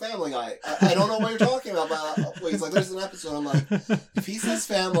just bring up Family Guy. I don't know what you're talking about. He's like, there's an episode. I'm like, if he says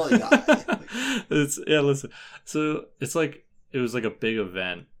Family Guy, listen. So it's like, it was like a big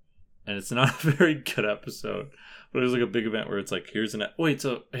event, and it's not a very good episode. But it was like a big event where it's like, here's an wait.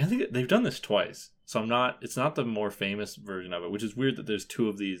 So I think they've done this twice. So it's not the more famous version of it, which is weird that there's two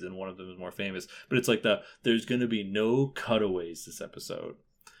of these and one of them is more famous. But it's like there's going to be no cutaways this episode.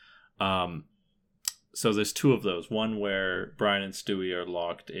 So there's two of those. One where Brian and Stewie are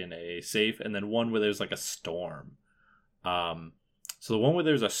locked in a safe, and then one where there's like a storm. So the one where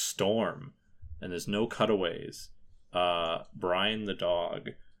there's a storm and there's no cutaways, Brian the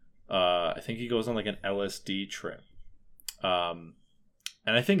dog, I think he goes on like an LSD trip. And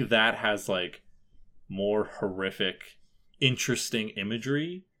I think that has like more horrific, interesting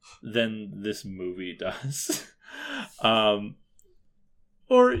imagery than this movie does.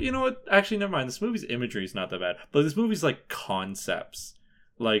 Or, you know what? Actually, never mind. This movie's imagery is not that bad. But this movie's like concepts.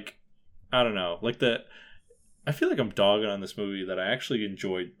 Like, I don't know. Like I feel like I'm dogging on this movie that I actually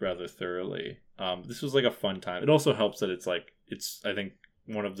enjoyed rather thoroughly. This was like a fun time. It also helps that it's I think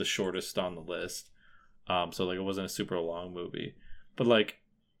one of the shortest on the list. So like it wasn't a super long movie. But like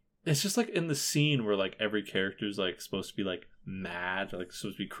it's just like in the scene where like every character's like supposed to be like mad, like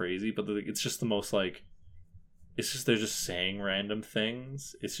supposed to be crazy, but like, it's just the most like it's just they're just saying random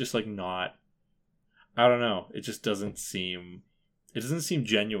things. It's just like not I don't know. It just doesn't seem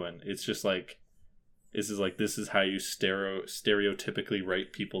genuine. It's just like this is how you stereotypically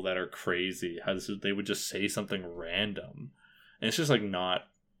write people that are crazy. They would just say something random. And it's just like not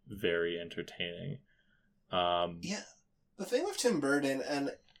very entertaining. Yeah. The thing with Tim Burton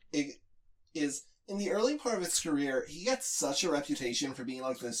is in the early part of his career, he gets such a reputation for being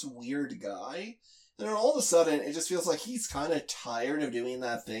like this weird guy. And then all of a sudden, it just feels like he's kind of tired of doing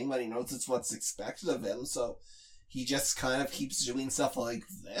that thing, but he knows it's what's expected of him. So he just kind of keeps doing stuff like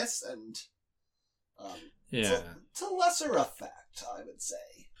this, and to lesser effect, I would say.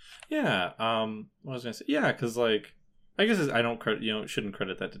 Yeah. What was I gonna say? Yeah, because like I guess I don't shouldn't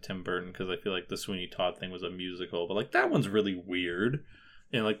credit that to Tim Burton because I feel like the Sweeney Todd thing was a musical, but like that one's really weird,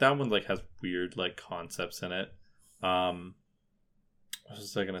 and like that one like has weird like concepts in it. What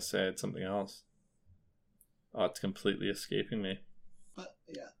was I gonna say? It's something else. Oh, it's completely escaping me. But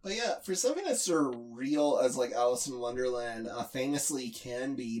yeah, for something as surreal as like Alice in Wonderland famously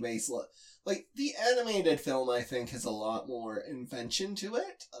can be based, like the animated film, I think has a lot more invention to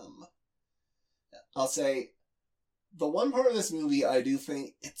it. I'll say the one part of this movie I do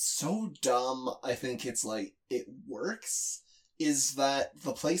think it's so dumb. I think it's like it works. Is that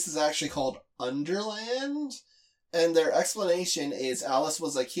the place is actually called Underland, and their explanation is Alice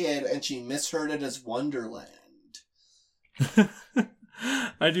was a kid and she misheard it as Wonderland.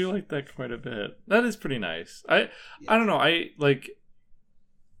 I do like that quite a bit. That is pretty nice. I don't know. I like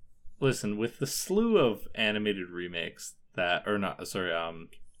listen with the slew of animated remakes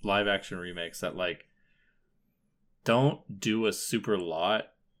live action remakes that like don't do a super lot.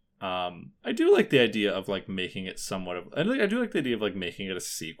 I do like the idea of like making it somewhat of. I do like the idea of like making it a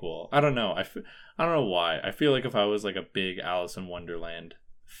sequel. I don't know. I don't know why. I feel like if I was like a big Alice in Wonderland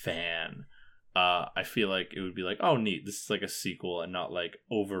fan, I feel like it would be like, oh, neat. This is like a sequel and not like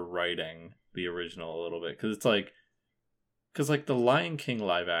overwriting the original a little bit because the Lion King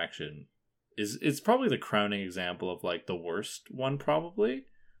live action it's probably the crowning example of like the worst one probably,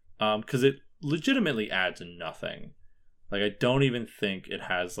 because it legitimately adds nothing. Like I don't even think it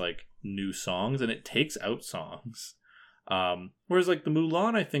has like new songs, and it takes out songs. Whereas like the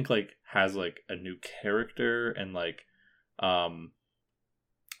Mulan, I think like has like a new character and like I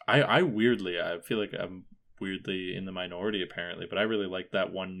feel like I'm weirdly in the minority apparently, but I really like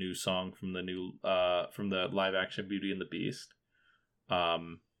that one new song from the live action Beauty and the Beast.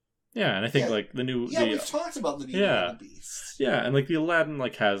 Yeah, and I think like the new we've talked about the Beauty and the Beast. Yeah, and like the Aladdin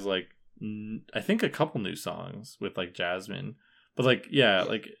like has like I think a couple new songs with like Jasmine, but like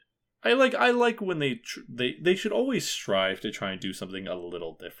like I like when they should always strive to try and do something a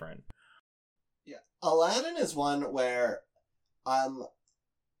little different. Yeah, Aladdin is one where I'm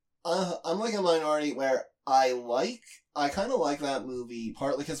like a minority where I kind of like that movie,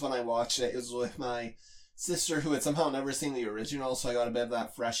 partly because when I watched it was with my sister who had somehow never seen the original, so I got a bit of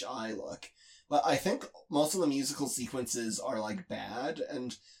that fresh eye look. But I think most of the musical sequences are like bad,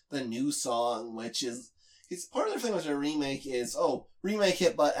 and the new song, which is part of the thing with a remake is, remake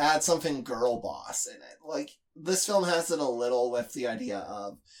it but add something girl boss in it. Like, this film has it a little with the idea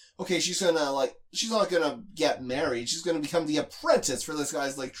of, okay, she's not gonna get married, she's gonna become the apprentice for this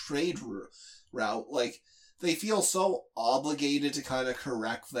guy's, like, trade route. Like, they feel so obligated to kind of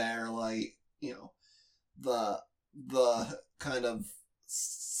correct their, like, you know, the kind of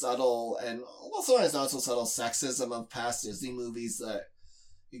subtle and sometimes not so subtle sexism of past Disney movies that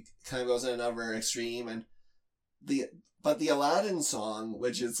it kind of goes in another extreme, and but the Aladdin song,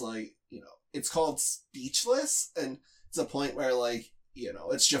 which is like, it's called Speechless, and it's a point where like,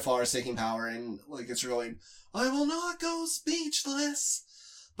 it's Jafar taking power and like it's going, I will not go speechless.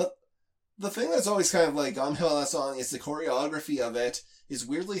 But the thing that's always kind of like gone me on that song is the choreography of it is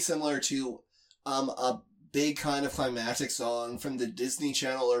weirdly similar to a big kind of climactic song from the Disney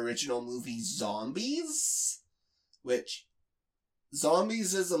Channel original movie Zombies, which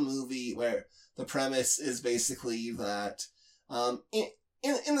Zombies is a movie where the premise is basically that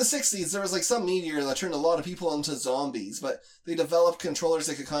in the 60s there was like some meteor that turned a lot of people into zombies, but they developed controllers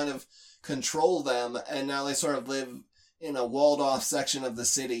that could kind of control them, and now they sort of live in a walled off section of the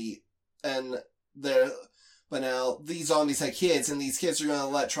city, and but now these zombies had kids, and these kids are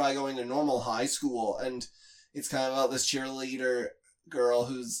going to try going to normal high school, and it's kind of about this cheerleader girl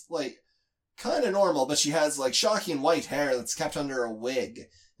who's like kind of normal, but she has like shocking white hair that's kept under a wig,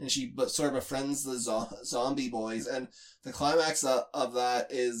 and she sort of befriends the zombie boys, and the climax of that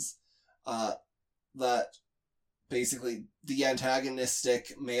is that basically the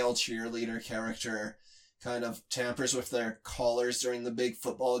antagonistic male cheerleader character kind of tampers with their collars during the big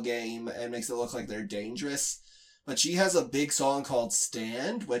football game and makes it look like they're dangerous. But she has a big song called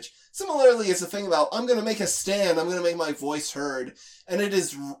Stand, which similarly is a thing about, I'm going to make a stand, I'm going to make my voice heard. And it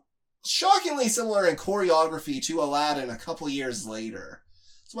is shockingly similar in choreography to Aladdin a couple years later.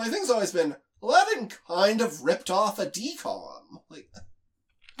 So my thing's always been, Aladdin kind of ripped off a decom. Like,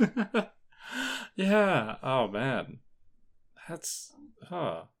 yeah. Oh man, that's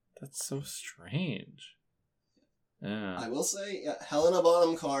so strange. Yeah. I will say, Helena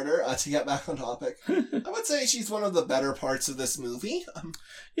Bonham Carter, to get back on topic, I would say she's one of the better parts of this movie.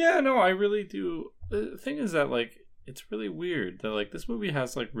 Yeah, no, I really do. The thing is that, like, it's really weird that, like, this movie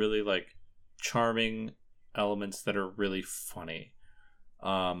has, like, really, like, charming elements that are really funny.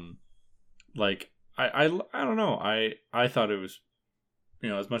 Like, I don't know. I thought it was,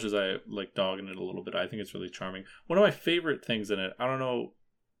 as much as I like dogging it a little bit, I think it's really charming. One of my favorite things in it, I don't know,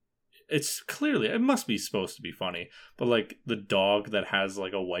 it must be supposed to be funny, but like the dog that has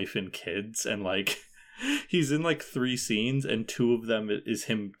like a wife and kids, and like he's in like 3 scenes and 2 of them is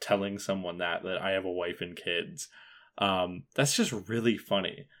him telling someone that I have a wife and kids. That's just really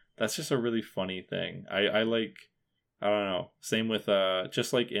funny. That's just a really funny thing. I like, I don't know. Same with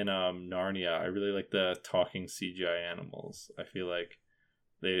just like in Narnia, I really like the talking CGI animals. I feel like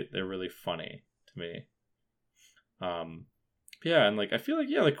they're really funny to me. Yeah, and like I feel like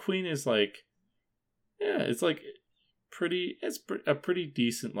the Queen is like, it's like a pretty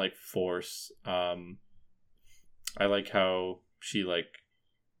decent like force. I like how she like,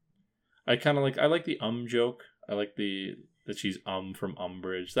 I like the joke. I like that she's from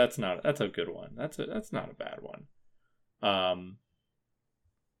Umbridge. That's a good one. That's not a bad one.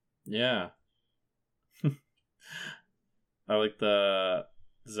 Yeah. I like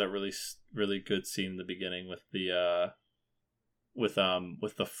there's that really good scene in the beginning with the with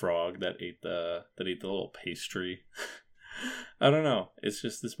the frog that ate the little pastry. I don't know. It's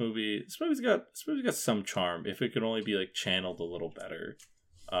just this movie's got some charm if it could only be like channeled a little better.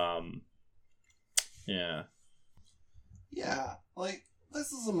 Yeah. Yeah, like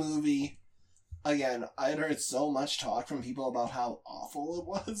this is a movie. Again, I'd heard so much talk from people about how awful it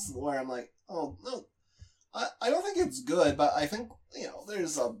was, where I'm like, oh, no, I don't think it's good, but I think,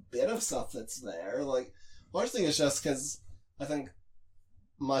 there's a bit of stuff that's there. Like, largely it's just because I think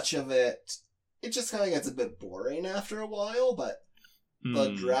much of it just kind of gets a bit boring after a while, but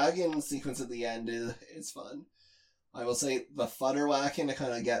the dragon sequence at the end is fun. I will say the fudder whacking, to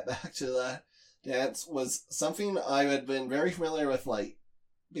kind of get back to that dance, was something I had been very familiar with, like,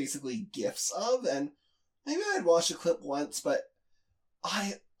 basically gifs of, and maybe I had watched a clip once, but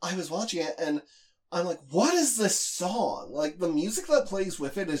I was watching it and I'm like, what is this song? Like, the music that plays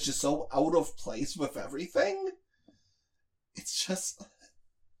with it is just so out of place with everything. It's just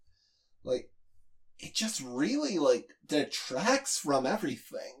like, it just really like detracts from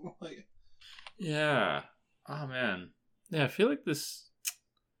everything. Like, yeah. Oh man. Yeah, I feel like this,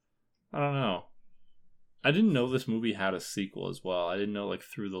 I don't know. I didn't know this movie had a sequel as well. I didn't know like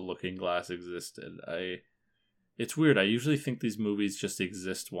Through the Looking Glass existed. It's weird. I usually think these movies just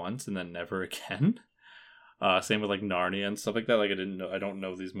exist once and then never again. Same with like Narnia and stuff like that. Like I don't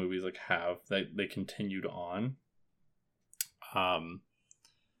know these movies like they continued on. But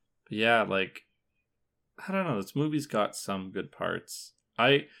yeah, like I don't know. This movie's got some good parts.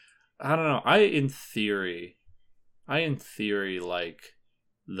 I don't know. I in theory like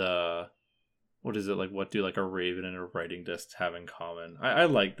the. What is it like? What do like a raven and a writing desk have in common? I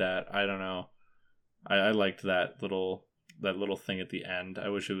like that. I don't know. I liked that little thing at the end. I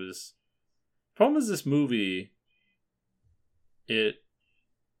wish it was. Problem is, this movie it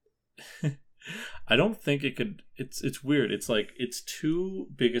I don't think it could. It's weird. It's like its two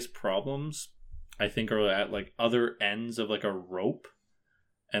biggest problems, I think, are at like other ends of like a rope,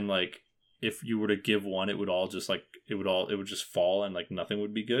 and like if you were to give one, it would all just like it would just fall and like nothing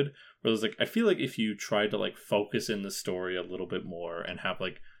would be good. Whereas like I feel like if you tried to like focus in the story a little bit more and have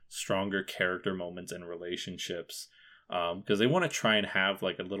like stronger character moments and relationships, because they want to try and have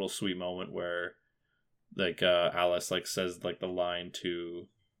like a little sweet moment where like Alice like says like the line to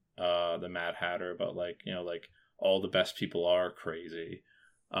the Mad Hatter about like, you know, like all the best people are crazy,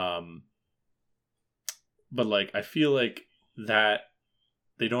 but like I feel like that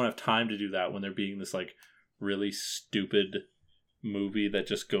they don't have time to do that when they're being this like really stupid movie that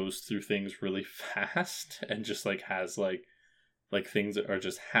just goes through things really fast and just like has like things that are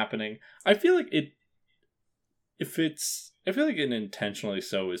just happening. I feel like it intentionally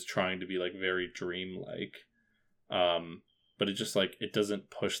so is trying to be like very dreamlike, but it just like it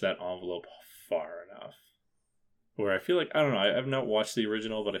doesn't push that envelope far enough. Where I feel like, I don't know, I've not watched the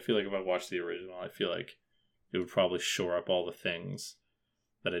original, but I feel like if I watched the original, I feel like it would probably shore up all the things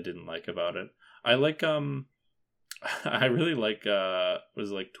that I didn't like about it. I like I really like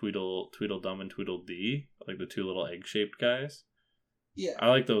was it like Tweedledum and Tweedledee, like the two little egg shaped guys. Yeah, I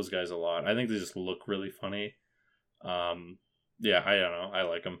like those guys a lot. I think they just look really funny. Yeah, I don't know. I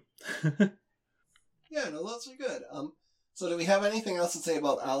like them. yeah, no, those are good. So do we have anything else to say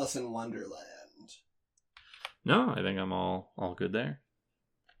about Alice in Wonderland? No, I think I'm all good there.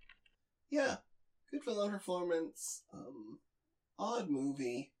 Yeah, good villain performance. Odd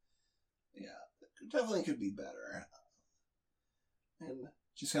movie. Yeah, definitely could be better. And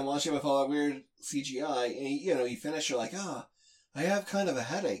just kind of watching with all that weird CGI, and you finish, you're like, I have kind of a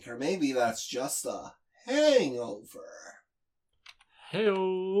headache, or maybe that's just a hangover.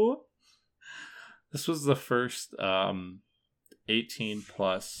 Hey-o. This was the first 18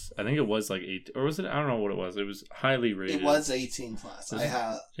 plus. I think it was like 8, or was it? I don't know what it was. It was highly rated. It was 18 plus.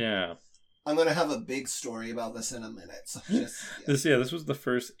 Yeah. I'm gonna have a big story about this in a minute. So just This was the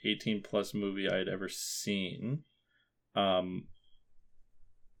first 18 plus movie I had ever seen.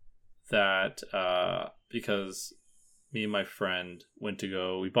 Because me and my friend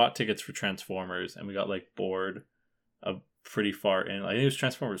we bought tickets for Transformers, and we got like bored pretty far in. I think it was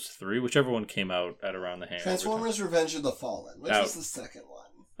Transformers 3, whichever one came out at around the Hangover Transformers time. Revenge of the Fallen, which was the second one.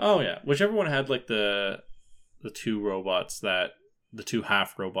 Oh yeah, whichever one had like the two robots the two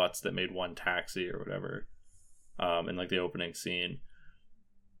half robots that made one taxi or whatever, in like the opening scene.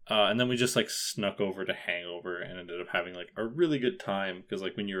 And then we just like snuck over to Hangover and ended up having like a really good time, because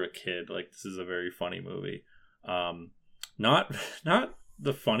like when you're a kid, like this is a very funny movie. Not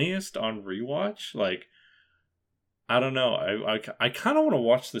the funniest on rewatch. Like, I don't know. I kind of want to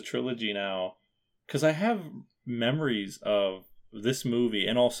watch the trilogy now, because I have memories of this movie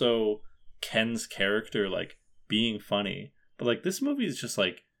and also Ken's character like being funny. But like this movie is just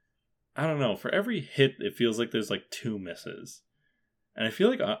like, I don't know. For every hit, it feels like there's like 2 misses. And I feel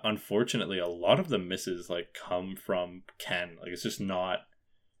like, unfortunately, a lot of the misses like come from Ken. Like it's not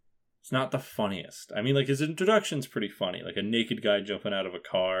the funniest. I mean, like his introduction's pretty funny. Like a naked guy jumping out of a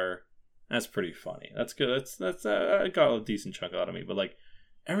car, that's pretty funny. That's good. That's got a decent chunk out of me. But like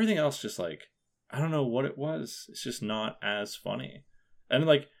everything else, just like I don't know what it was. It's just not as funny. And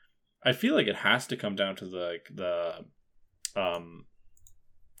like I feel like it has to come down to the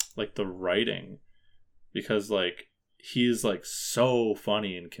writing, because like he's like so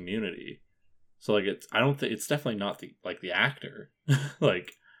funny in Community. So like I don't think it's definitely not the actor.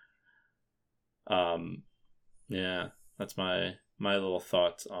 Like yeah, that's my little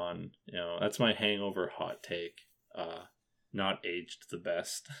thoughts on, that's my Hangover hot take. Not aged the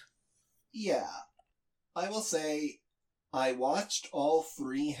best. Yeah. I will say I watched all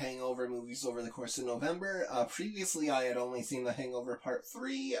 3 Hangover movies over the course of November. Previously I had only seen The Hangover Part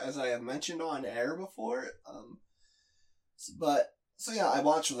 3, as I have mentioned on air before. So yeah, I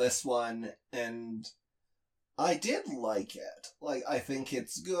watched this one, and I did like it. Like, I think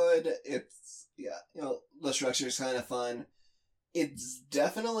it's good. It's, the structure's kind of fun. It's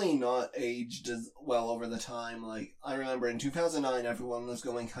definitely not aged as well over the time. Like, I remember in 2009, everyone was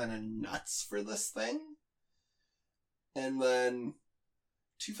going kind of nuts for this thing. And then,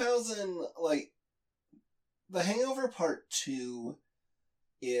 The Hangover Part 2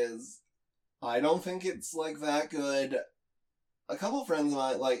 is, I don't think it's, like, that good. A couple friends of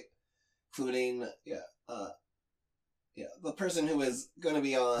mine, like, including, the person who is going to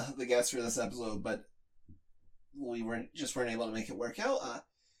be the guest for this episode, but we weren't able to make it work out.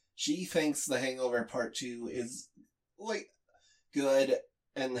 She thinks The Hangover Part 2 is, like, good,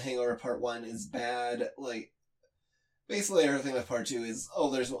 and The Hangover Part 1 is bad. Like, basically everything with part 2 is,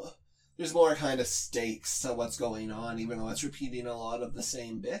 there's more kind of stakes to what's going on, even though it's repeating a lot of the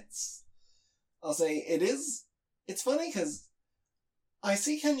same bits. I'll say it's funny because I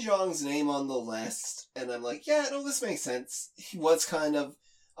see Ken Jeong's name on the list, and I'm like, yeah, no, this makes sense. He was kind of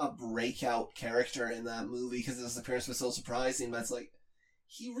a breakout character in that movie because his appearance was so surprising, but it's like,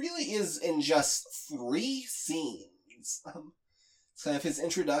 he really is in just 3 scenes. It's kind of his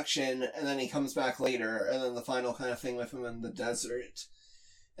introduction, and then he comes back later, and then the final kind of thing with him in the desert.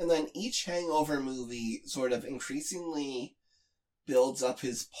 And then each Hangover movie sort of increasingly builds up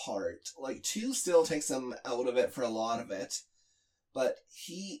his part. Like, 2 still takes him out of it for a lot of it, but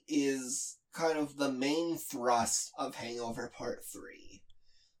he is kind of the main thrust of Hangover Part 3,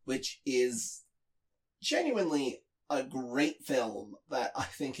 which is genuinely a great film that I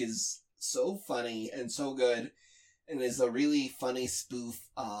think is so funny and so good, and is a really funny spoof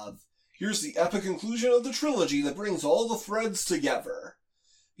of, here's the epic conclusion of the trilogy that brings all the threads together.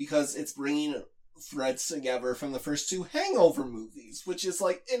 Because it's bringing threads together from the first 2 Hangover movies, which is,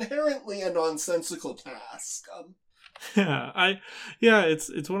 like, inherently a nonsensical task.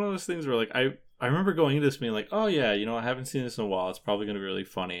 It's one of those things where, like, I remember going into this being like, oh yeah, you know, I haven't seen this in a while, it's probably going to be really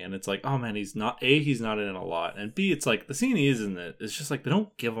funny, and it's like, oh man, he's not in it a lot, and B, it's like, the scene he is in it, it's just like, they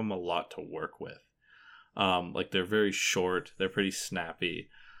don't give him a lot to work with. Like, they're very short, they're pretty snappy.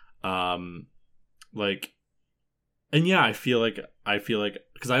 And yeah, I feel like,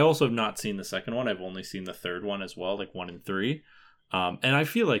 because I also have not seen the second one, I've only seen the third one as well, like 1 and 3. And I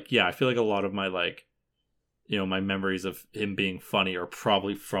feel like a lot of my, like, you know, my memories of him being funny are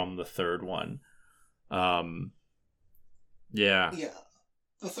probably from the third one. Yeah. Yeah.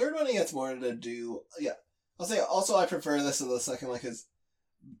 The third one he gets more to do, yeah. I'll say, also, I prefer this to the second one, because,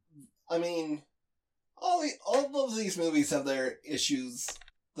 I mean, all of these movies have their issues.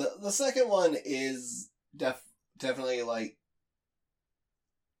 The second one is definitely, like,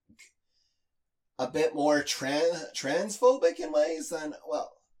 a bit more transphobic in ways than,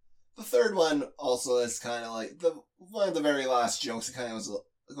 well, the third one also is kind of like, one of the very last jokes it kind of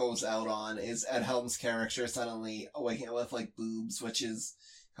goes out on is Ed Helm's character suddenly waking up with, like, boobs, which is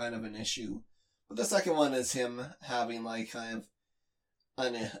kind of an issue. But the second one is him having, like, kind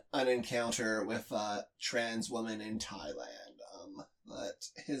of an encounter with a trans woman in Thailand that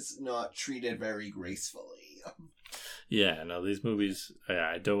is not treated very gracefully. Yeah, no, these movies,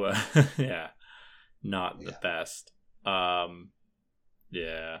 I don't, not the best.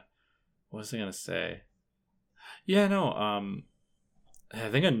 Yeah. What was I gonna say? Yeah, no, I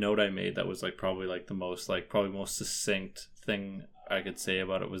think a note I made that was, like, probably, like, the most, like, probably most succinct thing I could say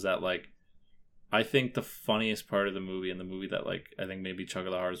about it was that, like, I think the funniest part of the movie, and the movie that, like, I think maybe Chug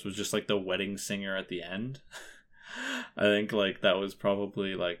of the Hearts, was just, like, the wedding singer at the end. I think, like, that was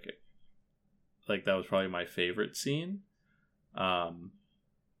probably, like that was probably my favorite scene.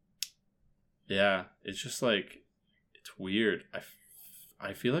 Yeah, it's just, like, it's weird.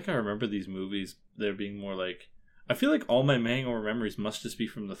 I feel like I remember these movies, there being more, like, I feel like all my Hangover memories must just be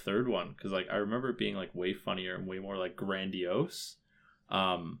from the third one, because, like, I remember it being, like, way funnier and way more, like, grandiose.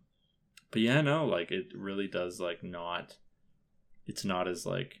 But yeah, no, like, it really does, like, it's not as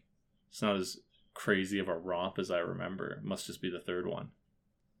crazy of a romp as I remember. It must just be the third one.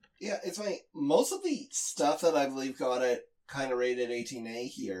 Yeah, it's funny. Most of the stuff that I believe got it kind of rated 18A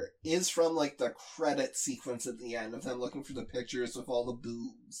here is from, like, the credit sequence at the end of them looking for the pictures with all the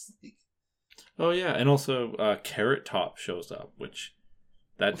boobs. Oh yeah, and also Carrot Top shows up, which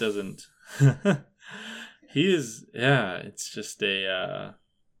that doesn't. He is, yeah. It's just a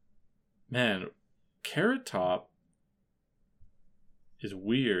man. Carrot Top is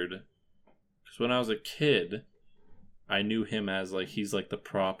weird because when I was a kid, I knew him as, like, he's like the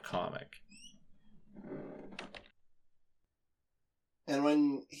prop comic. And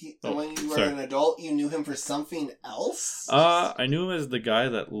when you were an adult, you knew him for something else? I knew him as the guy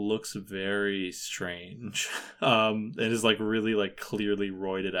that looks very strange. And is, like, really, like, clearly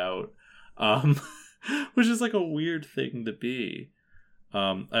roided out. Which is, like, a weird thing to be.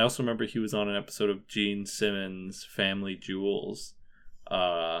 I also remember he was on an episode of Gene Simmons' Family Jewels,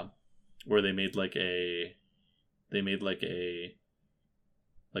 where they made like a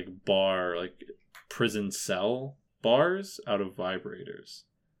bar, like prison cell bars out of vibrators.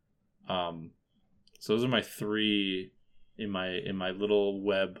 So those are my 3 in my little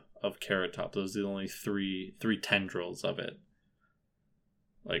web of Carrot Top. Those are the only three tendrils of it.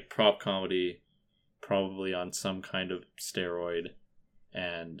 Like, prop comedy, probably on some kind of steroid,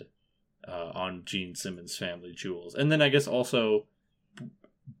 and on Gene Simmons' Family Jewels. And then I guess also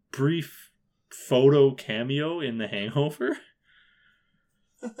brief photo cameo in The Hangover.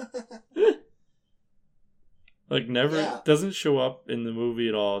 Like, never, Yeah. doesn't show up in the movie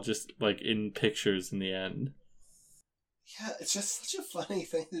at all, just, like, in pictures in the end. Yeah, it's just such a funny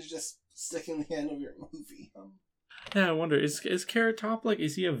thing to just stick in the end of your movie. Yeah, I wonder, is Carrot Top, like,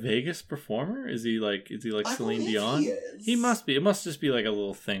 is he a Vegas performer? Is he like I Celine believe Dion? he is. He must be. It must just be like a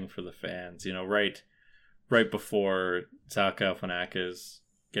little thing for the fans, you know, right before Zach Galifianakis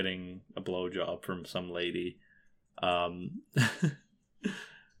getting a blowjob from some lady.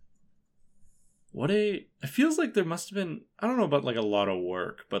 It feels like there must have been, I don't know about like a lot of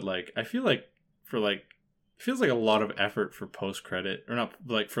work, but like I feel like it feels like a lot of effort for post credit, or not,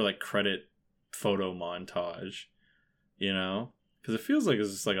 like for like credit photo montage, you know, because it feels like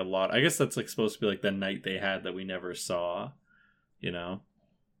it's just like a lot. I guess that's like supposed to be like the night they had that we never saw, you know.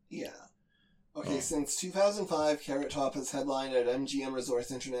 Yeah. Okay, Oh. since 2005, Carrot Top has headlined at MGM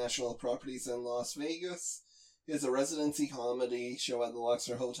Resorts International Properties in Las Vegas. He has a residency comedy show at the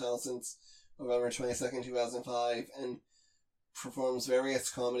Luxor Hotel since November 22nd, 2005, and performs various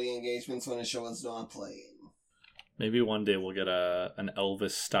comedy engagements when his show is not playing. Maybe one day we'll get an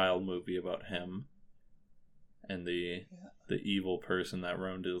Elvis style movie about him and the evil person that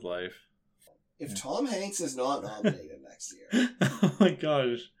ruined his life. If Tom Hanks is not nominated next year. Oh my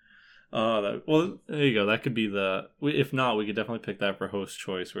gosh. Well, there you go. That could be if not, we could definitely pick that for host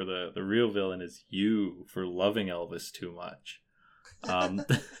choice, where the real villain is you for loving Elvis too much.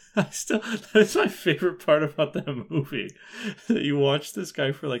 That is my favorite part about that movie. That you watch this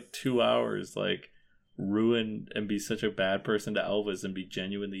guy for like 2 hours, like ruin and be such a bad person to Elvis and be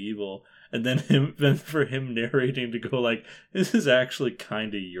genuinely evil, and then for him narrating to go like, this is actually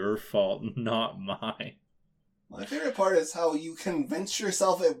kind of your fault, not mine. My favorite part is how you convinced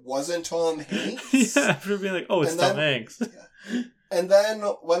yourself it wasn't Tom Hanks. Yeah, after being like, oh, it's Tom Hanks. Yeah. And then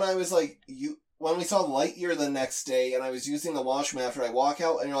when I was like, when we saw Lightyear the next day, and I was using the Watchmen after I walk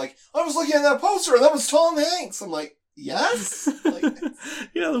out, and you're like, I was looking at that poster, and that was Tom Hanks. I'm like, yes. Like,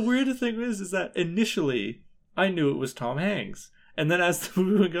 yeah, the weird thing is that initially I knew it was Tom Hanks, and then as the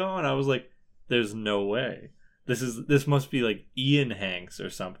movie went on, I was like, there's no way. This must be like Ian Hanks or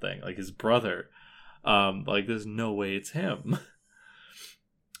something, like his brother. Like there's no way it's him.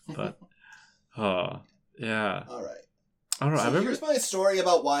 But yeah. All right. I don't know. So here's my story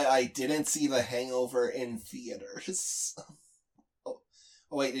about why I didn't see The Hangover in theaters. Oh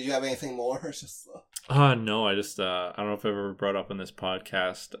wait, did you have anything more? Or just no, I just I don't know if I've ever brought up on this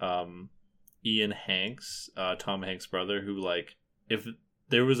podcast Ian Hanks, Tom Hanks' brother, who, like, if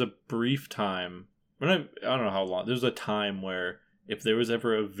there was a brief time, I don't know how long, there was a time where if there was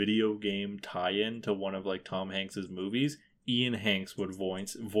ever a video game tie-in to one of like Tom Hanks's movies, Ian Hanks would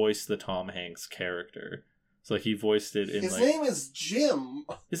voice the Tom Hanks character. So like he voiced it in his like... name is Jim.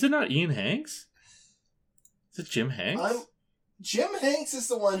 Is it not Ian Hanks? Is it Jim Hanks? Jim Hanks is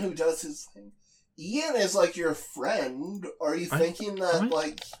the one who does his thing. Ian is like your friend. Are you thinking that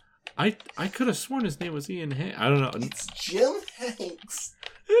like... I could have sworn his name was Ian Hanks. I don't know. It's Jim Hanks.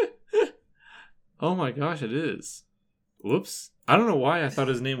 Oh my gosh, it is. Whoops. I don't know why I thought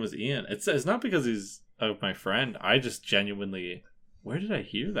his name was Ian. It's not because he's my friend. I just genuinely... Where did I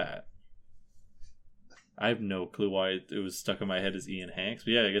hear that? I have no clue why it was stuck in my head as Ian Hanks.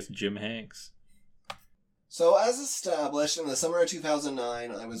 But yeah, I guess Jim Hanks. So as established, in the summer of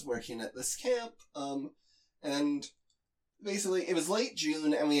 2009, I was working at this camp. And basically, it was late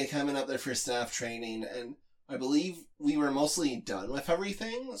June, and we had come up there for staff training, and I believe we were mostly done with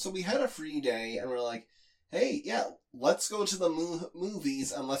everything. So we had a free day, and we're like, hey, yeah, let's go to the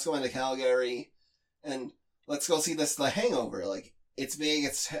movies, and let's go into Calgary, and let's go see The Hangover. Like, it's big,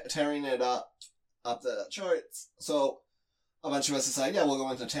 it's tearing it up the charts. So a bunch of us decided, yeah, we'll go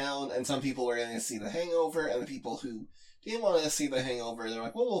into town, and some people were going to see The Hangover, and the people who didn't want to see The Hangover, they're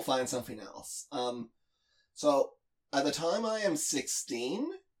like, well, we'll find something else. So at the time I am 16,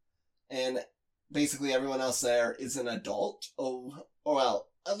 and basically everyone else there is an adult, or well,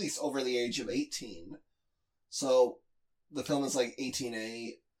 at least over the age of 18. So the film is like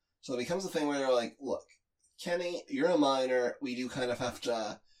 18A. So it becomes a thing where they're like, look, Kenny, you're a minor. We do kind of have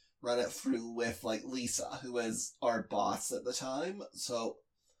to run it through with like Lisa, who was our boss at the time. So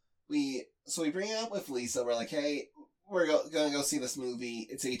we bring it up with Lisa. We're like, hey, we're gonna go see this movie.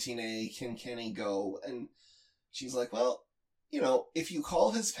 It's 18A. Can Kenny go? And she's like, well, you know, if you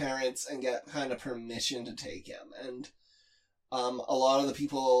call his parents and get kind of permission to take him. And a lot of the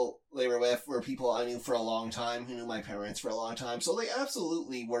people they were with were people I knew for a long time, who knew my parents for a long time. So they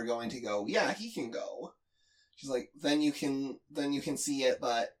absolutely were going to go, yeah, he can go. She's like, then you can see it,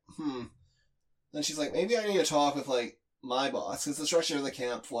 but, Then she's like, maybe I need to talk with, like, my boss. Because the structure of the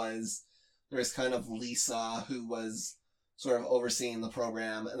camp was, there was kind of Lisa, who was sort of overseeing the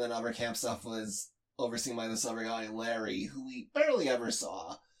program, and then other camp stuff was overseen by this other guy, Larry, who we barely ever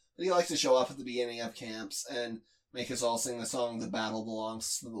saw. But he likes to show up at the beginning of camps and make us all sing the song "The Battle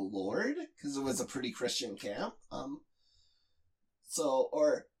Belongs to the Lord," because it was a pretty Christian camp.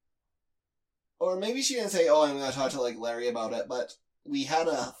 Or maybe she didn't say, "Oh, I'm going to talk to like Larry about it," but we had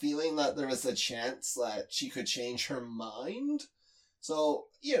a feeling that there was a chance that she could change her mind. So,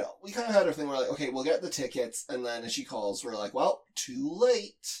 we kind of had a thing where like, okay, we'll get the tickets, and then if she calls, we're like, well, too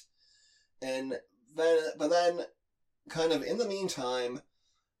late. But then, kind of in the meantime,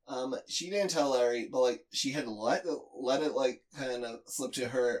 she didn't tell Larry, but like she had let it like kind of slip to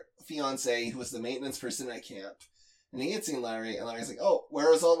her fiance, who was the maintenance person at camp, and he had seen Larry, and Larry's like, "Oh, where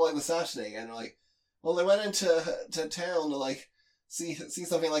was all like the Saturday?" And like, well, they went into town to like see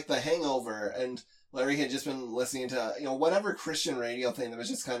something like The Hangover, and Larry had just been listening to whatever Christian radio thing that was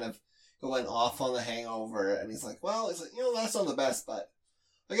just kind of going off on The Hangover, and he's like, "Well, it's like that's not the best, but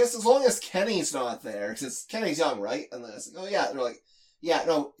I guess as long as Kenny's not there, because Kenny's young, right?" And then it's like, "Oh yeah," and they're like, "Yeah,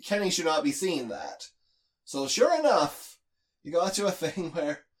 no, Kenny should not be seeing that." So sure enough, you got to a thing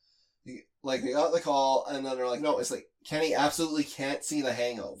where, they got the call, and then they're like, "No, it's like Kenny absolutely can't see The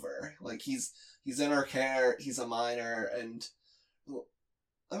Hangover. Like he's in our care. He's a minor." And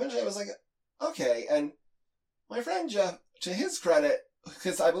eventually, I was like, "Okay." And my friend Jeff, to his credit,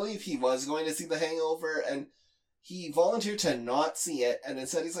 because I believe he was going to see The Hangover, and he volunteered to not see it, and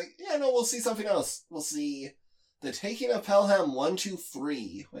instead he's like, "Yeah, no, we'll see something else. We'll see The Taking of Pelham 1, 2,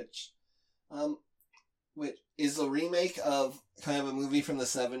 3, which is a remake of kind of a movie from the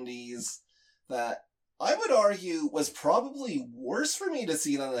 70s that I would argue was probably worse for me to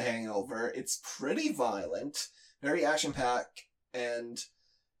see than The Hangover. It's pretty violent, very action-packed, and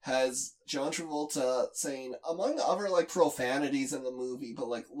has John Travolta saying, among other like profanities in the movie, but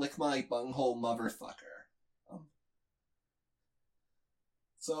like, "Lick my bunghole motherfucker."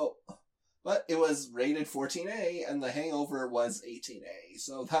 But it was rated 14A, and The Hangover was 18A.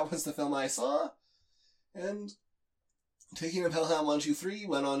 So that was the film I saw. And Taking of Pelham 1, 2, 3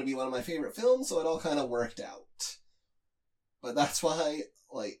 went on to be one of my favorite films, so it all kind of worked out. But that's why,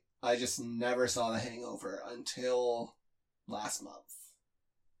 I just never saw The Hangover until last month.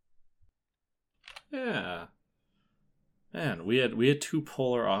 Yeah. Man, we had two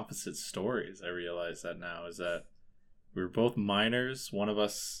polar opposite stories. I realize that now, is that we were both minors. One of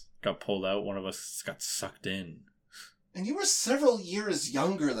us got pulled out, one of us got sucked in. And you were several years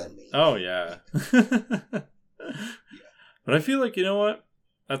younger than me. Oh, yeah. But I feel like, you know what?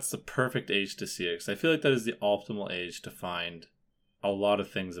 That's the perfect age to see it. Because I feel like that is the optimal age to find a lot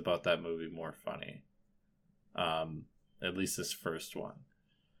of things about that movie more funny. At least this first one.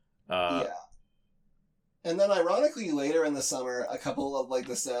 Yeah. And then ironically, later in the summer, a couple of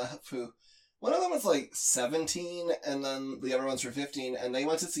the staff who... One of them was 17, and then the other ones were 15, and they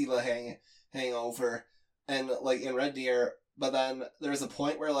went to see The Hangover, and in Red Deer, but then there was a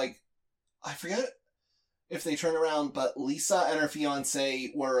point where I forget if they turned around, but Lisa and her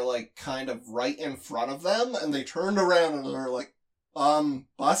fiance were kind of right in front of them, and they turned around and they were like,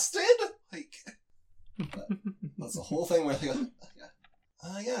 busted? That's the whole thing where they go,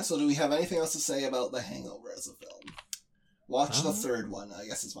 yeah, so do we have anything else to say about The Hangover as a film? Watch the third one, I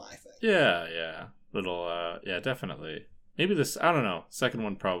guess is my thing. Yeah. Yeah, definitely. Maybe this, I don't know, second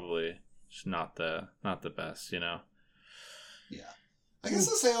one probably is not the best, Yeah. I guess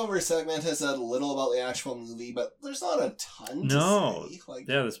this Hangover segment has said a little about the actual movie, but there's not a ton to say.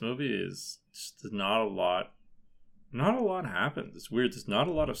 Yeah, this movie is just not a lot happens. It's weird. There's not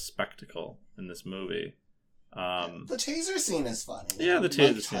a lot of spectacle in this movie. The taser scene is funny. Yeah, the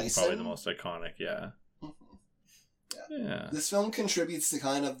taser scene is probably the most iconic, yeah. Yeah. This film contributes to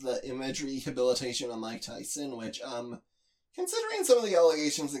kind of the imagery rehabilitation of Mike Tyson, which, considering some of the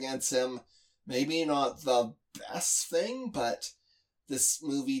allegations against him, maybe not the best thing, but this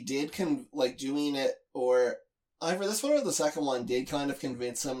movie did, doing it, or either this one or the second one did kind of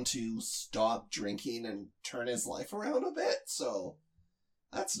convince him to stop drinking and turn his life around a bit, so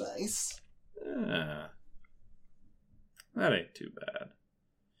that's nice. Yeah. That ain't too bad.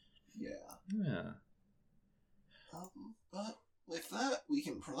 Yeah. But with that, we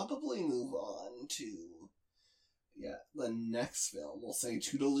can probably move on to, the next film. We'll say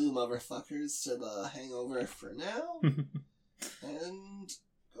toodaloo motherfuckers to The Hangover for now, and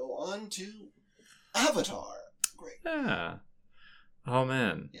go on to Avatar. Great. Yeah. Oh,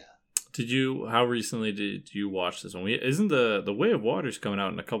 man. Yeah. How recently did you watch this one? Isn't the Way of Water's coming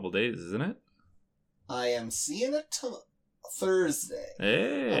out in a couple days, isn't it? I am seeing it Thursday.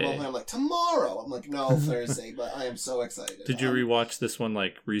 Hey. I'm like, tomorrow. I'm like, no, Thursday, but I am so excited. Did you rewatch this one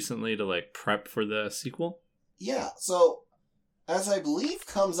recently to prep for the sequel? Yeah, so as I believe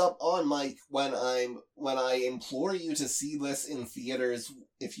comes up on mic when I implore you to see this in theaters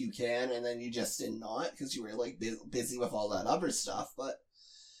if you can, and then you just did not because you were like busy with all that other stuff. But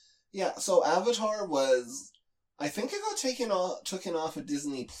yeah, so Avatar was, I think it got taken off of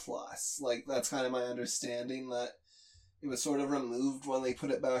Disney Plus. Like, that's kind of my understanding, that it was sort of removed when they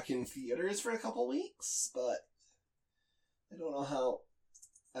put it back in theaters for a couple weeks, but I don't know how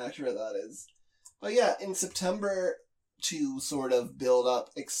accurate that is. But yeah, in September, to sort of build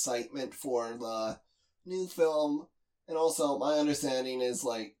up excitement for the new film, and also my understanding is,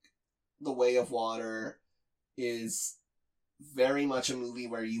 like, The Way of Water is very much a movie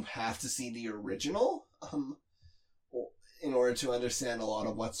where you have to see the original in order to understand a lot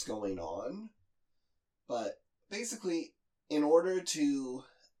of what's going on. But basically, in order to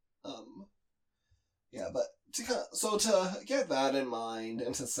to get that in mind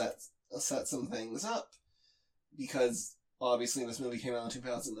and to set some things up, because obviously this movie came out in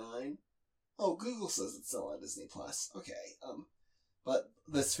 2009. Oh, Google says it's still on Disney Plus. Okay. But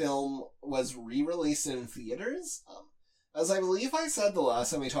this film was re-released in theaters. As I believe I said the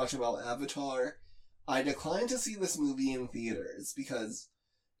last time we talked about Avatar, I declined to see this movie in theaters because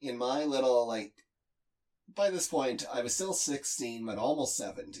in my little, like, by this point, I was still 16, but almost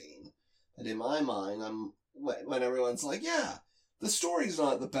 17. And in my mind, when everyone's like, yeah, the story's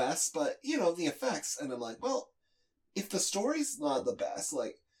not the best, but, you know, the effects. And I'm like, well, if the story's not the best,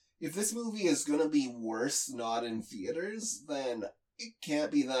 like, if this movie is gonna be worse not in theaters, then it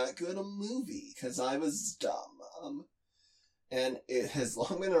can't be that good a movie, because I was dumb. And it has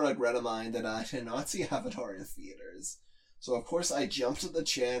long been a regret of mine that I did not see Avatar in theaters. So of course I jumped at the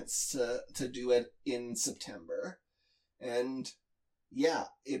chance to do it in September. And yeah,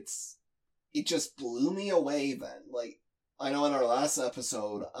 it just blew me away then. Like, I know in our last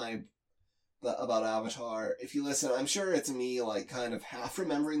episode about Avatar, if you listen, I'm sure it's me, like, kind of half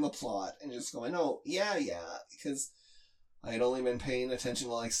remembering the plot and just going, oh, yeah, because I had only been paying attention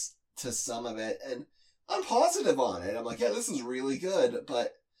to, like, to some of it, and I'm positive on it. I'm like, yeah, this is really good,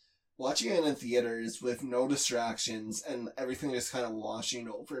 but watching it in theaters with no distractions and everything just kind of washing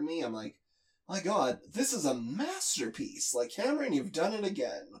over me, I'm like, my god, this is a masterpiece. Like, Cameron, you've done it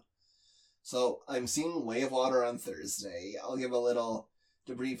again. So, I'm seeing Way of Water on Thursday. I'll give a little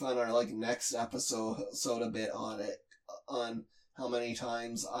debrief on our, like, next episode a bit on it, on how many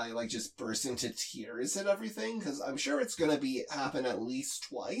times I, like, just burst into tears at everything, because I'm sure it's gonna happen at least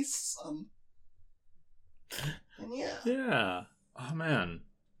twice. And yeah. Yeah. Oh, man.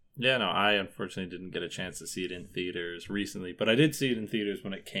 Yeah, no, I unfortunately didn't get a chance to see it in theaters recently, but I did see it in theaters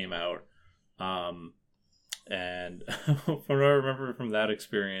when it came out. And from what I remember from that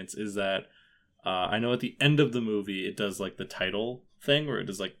experience is that I know at the end of the movie it does, like, the title thing where it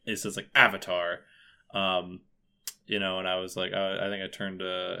says like Avatar. You know, and I was like, I think I turned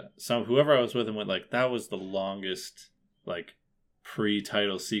to whoever I was with and went like, that was the longest, like,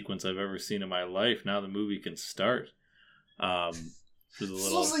 pre-title sequence I've ever seen in my life. Now the movie can start. This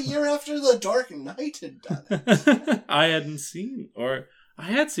was a year after The Dark Knight had done it. I had seen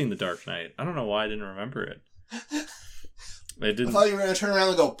The Dark Knight. I don't know why I didn't remember it. I thought you were going to turn around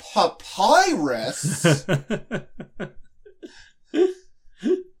and go, Papyrus!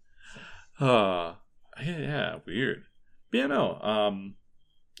 Yeah, weird. But yeah, no,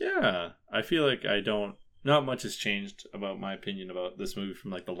 yeah, I feel like not much has changed about my opinion about this movie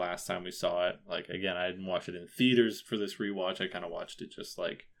from, like, the last time we saw it. Like, again, I didn't watch it in theaters for this rewatch. I kind of watched it just,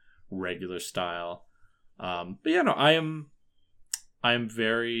 like, regular style. But yeah, no,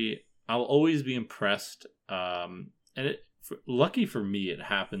 I'll always be impressed. And lucky for me, it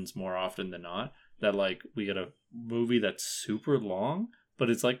happens more often than not that, like, we get a movie that's super long,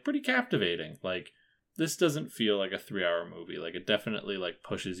 but it's, like, pretty captivating. Like, this doesn't feel like a 3-hour movie. Like, it definitely, like,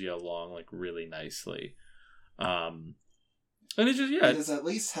 pushes you along, like, really nicely. And it's just, yeah, it is at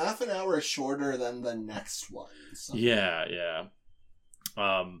least half an hour shorter than the next one. So. Yeah.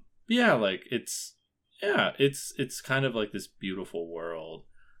 Like, it's kind of like this beautiful world.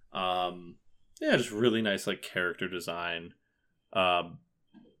 Just really nice, like, character design.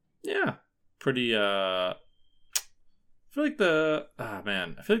 Pretty, I feel like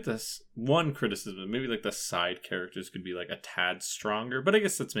this one criticism, maybe, like, the side characters could be, like, a tad stronger, but I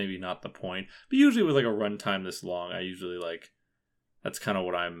guess that's maybe not the point. But usually with, like, a runtime this long, I usually, like, that's kind of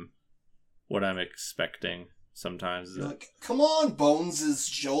what I'm expecting sometimes. Like, come on, Bones is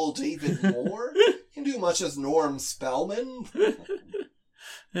Joel David Moore. You can do much as Norm Spellman.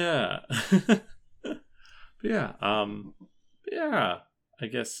 Yeah. I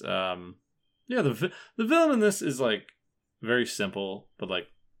guess, the villain in this is, like, very simple, but, like,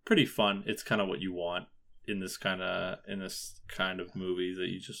 pretty fun. It's kind of what you want in this kind of movies that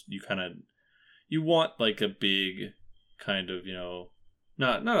you want like a big kind of, you know,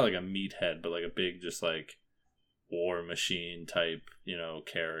 not like a meathead, but like a big just like war machine type, you know,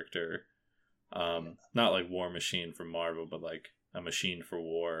 character. Not like War Machine from Marvel, but like a machine for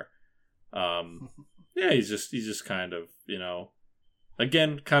war. Yeah, he's just kind of, you know,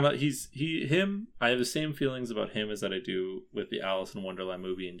 again, kind of him. I have the same feelings about him as that I do with the Alice in Wonderland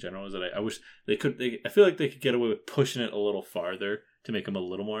movie in general. Is that I wish I feel like they could get away with pushing it a little farther to make him a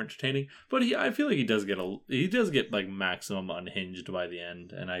little more entertaining. But I feel like he does get like maximum unhinged by the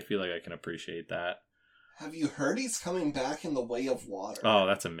end, and I feel like I can appreciate that. Have you heard he's coming back in The Way of Water? Oh,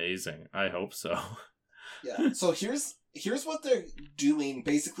 that's amazing. I hope so. Yeah. So here's what they're doing.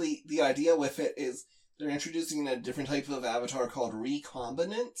 Basically, the idea with it is they're introducing a different type of avatar called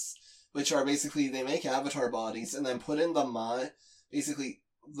recombinants, which are basically they make avatar bodies and then put in the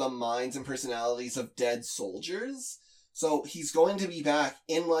minds and personalities of dead soldiers. So he's going to be back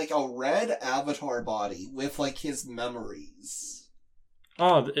in like a red avatar body with like his memories.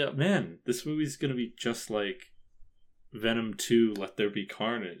 Oh man, this movie's gonna be just like Venom 2: Let There Be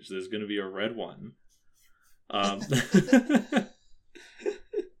Carnage. There's gonna be a red one.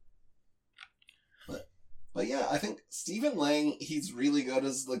 But yeah, I think Stephen Lang, he's really good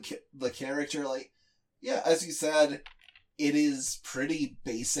as the character. Like, yeah, as you said, it is pretty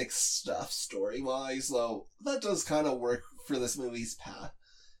basic stuff story-wise, though that does kind of work for this movie's power.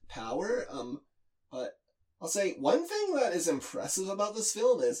 But I'll say one thing that is impressive about this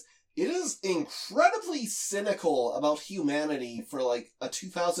film is it is incredibly cynical about humanity for like a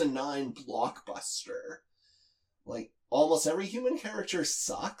 2009 blockbuster. Like, almost every human character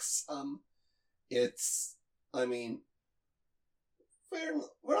sucks. I mean,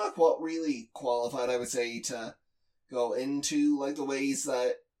 we're not really qualified, I would say, to go into, like, the ways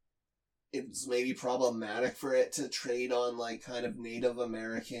that it's maybe problematic for it to trade on, like, kind of Native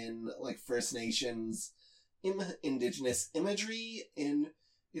American, like, First Nations, indigenous imagery in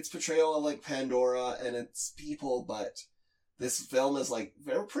its portrayal of, like, Pandora and its people, but this film is, like,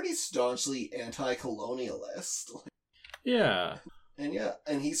 pretty staunchly anti-colonialist. Yeah. And yeah,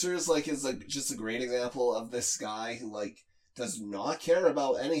 and he serves like is just a great example of this guy who like does not care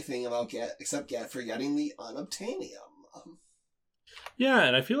about anything except getting the unobtainium. Yeah,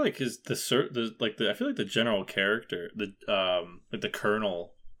 and I feel like I feel like the general character, the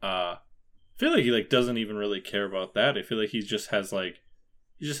colonel, I feel like he like doesn't even really care about that. I feel like he just has like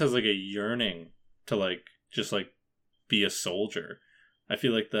a yearning to like just like be a soldier. I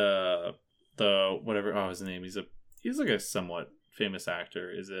feel like the whatever his name, he's like a somewhat famous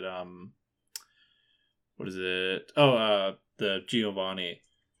actor. Is it what is it? The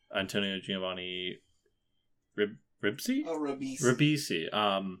Antonio Giovanni Ribisi? Oh, Ribisi. Ribisi.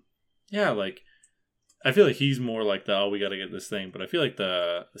 Yeah, like I feel like he's more like we gotta get this thing, but I feel like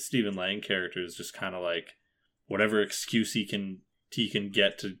the Stephen Lang character is just kind of like whatever excuse he can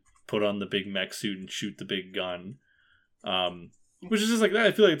get to put on the big mech suit and shoot the big gun. Which is just like that.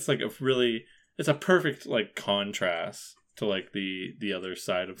 I feel like it's like it's a perfect like contrast to like the other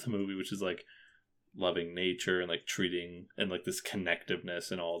side of the movie, which is like loving nature and like treating and like this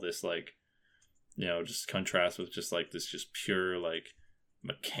connectiveness and all this like, you know, just contrast with just like this just pure like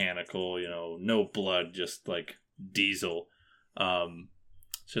mechanical, you know, no blood, just like diesel.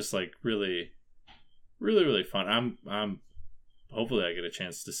 Just like really fun. I'm hopefully I get a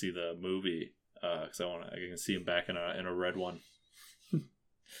chance to see the movie because I can see him back in a red one.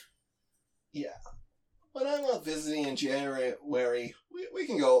 Yeah. When I'm not visiting in January, we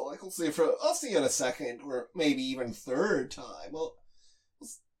can go. Like, I'll see you in a second, or maybe even third time. We'll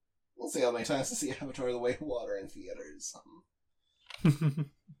see how many times to see Avatar: The Way of Water in theaters.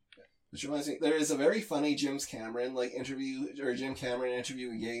 Which reminds me, there is a very funny Jim Cameron interview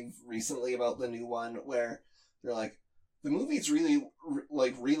he gave recently about the new one, where they're like, the movie's really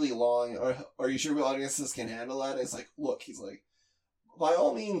long. Are you sure audiences can handle that? And it's like, look, he's like, by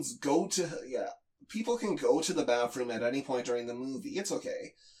all means, people can go to the bathroom at any point during the movie. It's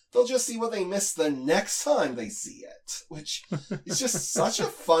okay. They'll just see what they missed the next time they see it. Which is just such a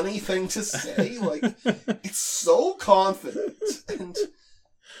funny thing to say. Like, it's so confident.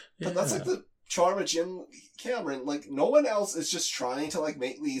 But that's like the charm of Jim Cameron. Like, no one else is just trying to like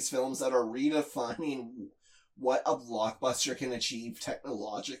make these films that are redefining what a blockbuster can achieve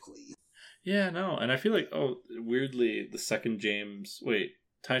technologically. Yeah, no. And I feel like, weirdly, the second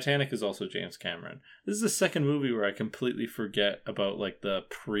Titanic is also James Cameron. This is the second movie where I completely forget about like the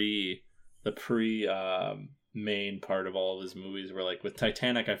pre main part of all of his movies. Where like with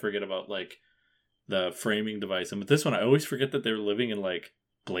Titanic, I forget about like the framing device, and with this one, I always forget that they're living in like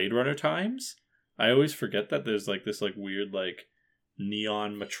Blade Runner times. I always forget that there's like this like weird like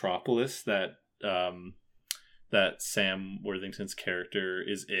neon metropolis that that Sam Worthington's character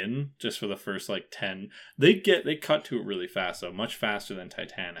is in just for the first like 10. They cut to it really fast, so much faster than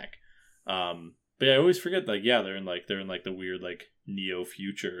Titanic. But yeah, I always forget like they're in like the weird like neo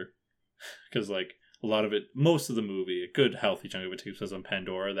future, because like a lot of it, most of the movie, a good healthy chunk of it takes place on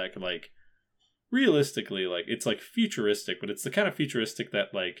Pandora. That could like realistically, like, it's like futuristic, but it's the kind of futuristic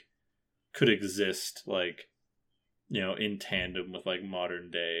that like could exist like, you know, in tandem with like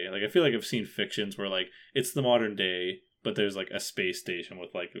modern day. Like I feel like I've seen fictions where like it's the modern day, but there's like a space station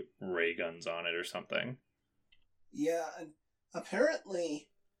with like ray guns on it or something. Yeah, and apparently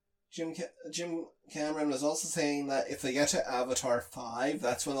Jim Cameron was also saying that if they get to Avatar 5,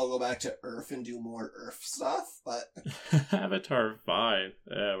 that's when they'll go back to Earth and do more Earth stuff, but... Avatar 5,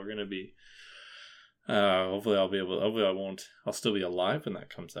 yeah, we're gonna be... hopefully I'll still be alive when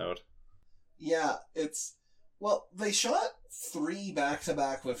that comes out. Yeah, it's... Well, they shot 3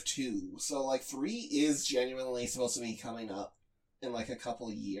 back-to-back with 2, so, like, 3 is genuinely supposed to be coming up in, like, a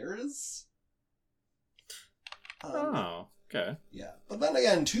couple years. Oh, okay. Yeah, but then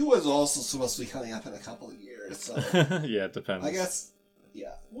again, 2 was also supposed to be coming up in a couple of years, so... Yeah, it depends. I guess,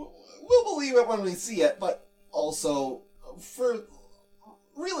 yeah, we'll believe it when we see it, but also, for...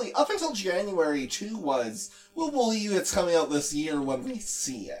 Really, up until January, 2 was, we'll believe it's coming out this year when we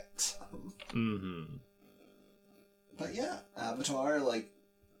see it. Mm-hmm. But yeah, Avatar, like,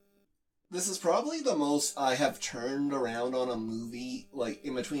 this is probably the most I have turned around on a movie, like,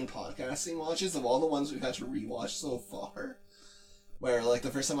 in between podcasting watches of all the ones we've had to rewatch so far. Where, like, the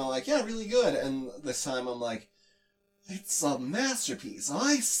first time I'm like, yeah, really good, and this time I'm like, it's a masterpiece.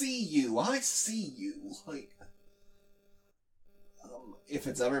 I see you. Like, if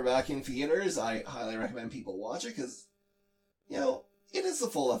it's ever back in theaters, I highly recommend people watch it, because, you know, it is the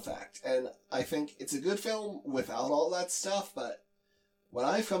full effect, and I think it's a good film without all that stuff, but what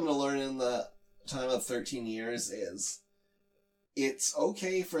I've come to learn in the time of 13 years is it's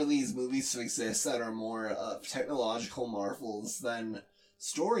okay for these movies to exist that are more of technological marvels than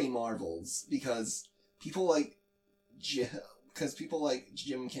story marvels, because people like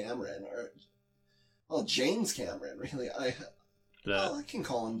Jim Cameron, or, well, James Cameron, really, I can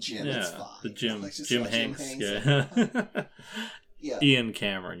call him Jim, yeah, it's fine. The Jim Hanks, Jim yeah. Yeah. Ian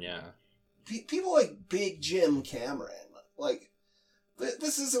Cameron, yeah. People like Big Jim Cameron, like,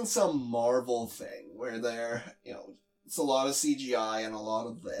 this isn't some Marvel thing where they're, you know, it's a lot of CGI and a lot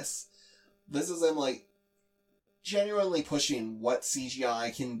of this. This is them, like, genuinely pushing what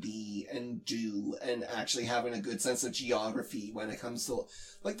CGI can be and do, and actually having a good sense of geography when it comes to,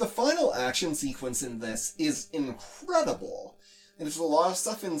 like, the final action sequence in this is incredible. And there's a lot of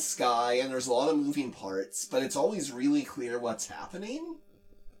stuff in sky, and there's a lot of moving parts, but it's always really clear what's happening.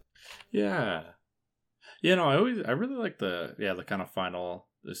 Yeah. Yeah, no, I really like the kind of final,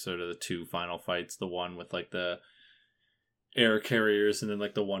 the sort of the 2 final fights, the one with like the air carriers and then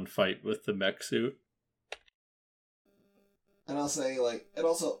like the one fight with the mech suit. And I'll say, like, it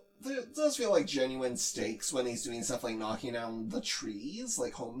also, there does feel like genuine stakes when he's doing stuff like knocking down the trees,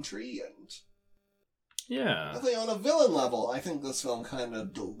 like Home Tree, and... Yeah. I think on a villain level, I think this film kind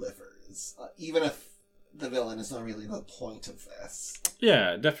of delivers, even if the villain is not really the point of this.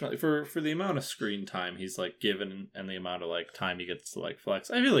 Yeah, definitely. For the amount of screen time he's like given and the amount of like time he gets to like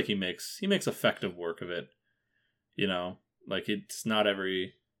flex, I feel like he makes effective work of it. You know, like it's not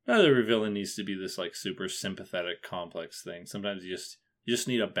every villain needs to be this like super sympathetic complex thing. Sometimes you just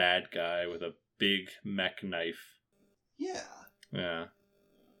need a bad guy with a big mech knife. Yeah. Yeah.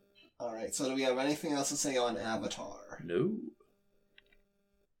 Alright, so do we have anything else to say on Avatar? No.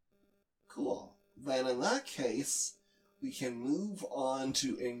 Cool. Then in that case, we can move on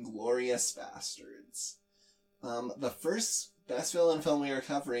to Inglourious Basterds. The first best villain film we are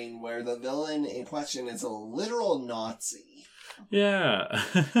covering where the villain in question is a literal Nazi. Yeah.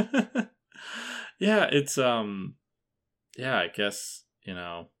 Yeah, it's yeah, I guess, you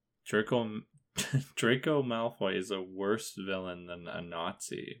know, Draco Malfoy is a worse villain than a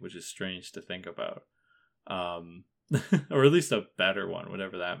Nazi, which is strange to think about. Or at least a better one,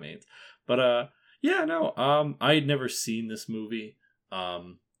 whatever that means. But yeah, no, I'd never seen this movie.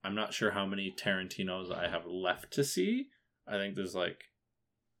 I'm not sure how many Tarantinos I have left to see. I think there's like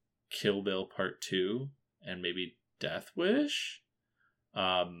Kill Bill Part 2 and maybe Death Wish.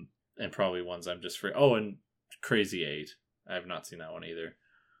 And probably ones I'm just free. Oh, and Crazy 8. I have not seen that one either.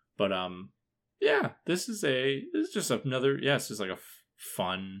 But yeah, this is just another, it's just like a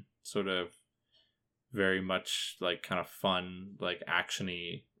fun sort of very much like kind of fun, like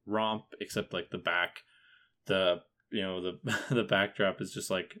actiony romp, except like the the the backdrop is just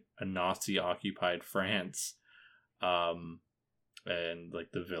like a Nazi occupied France, and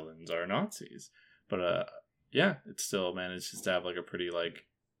like the villains are Nazis, but yeah, it still manages to have like a pretty like,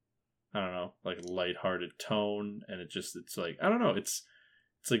 I don't know, like lighthearted tone, and it's like, I don't know, it's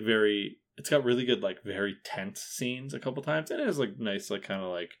like very, it's got really good like very tense scenes a couple times, and it has like nice like kind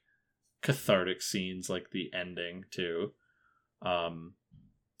of like cathartic scenes like the ending too.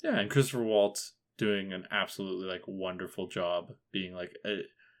 Yeah, and Christopher Waltz doing an absolutely like wonderful job being like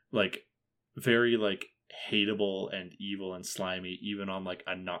like very like hateable and evil and slimy, even on like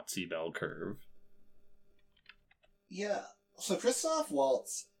a Nazi bell curve. Yeah. So Christoph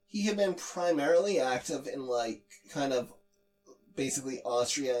Waltz, he had been primarily active in like kind of basically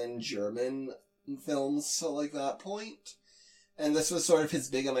Austria and German films till like that point. And this was sort of his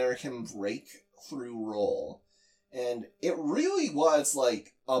big American breakthrough role. And it really was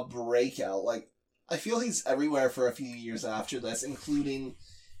like a breakout. Like, I feel he's everywhere for a few years after this, including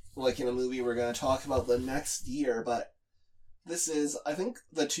like in a movie we're going to talk about the next year. But this is, I think,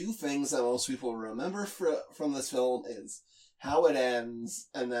 the two things that most people remember from this film is how it ends,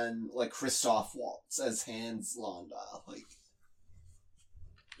 and then like Christoph Waltz as Hans Landa. Like,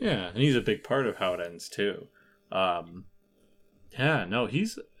 yeah, and he's a big part of how it ends too. Yeah, no,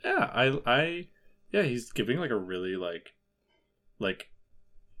 he's, I yeah, he's giving like a really like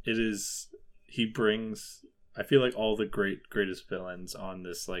it is, he brings, I feel like all the greatest villains on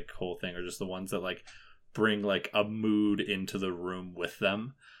this like whole thing are just the ones that like bring like a mood into the room with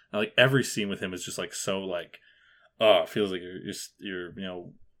them. And, like every scene with him is just like so like, oh, it feels like you're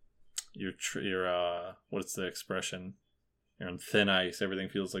what's the expression? You're on thin ice. Everything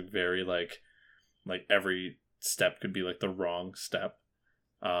feels like very like every step could be like the wrong step.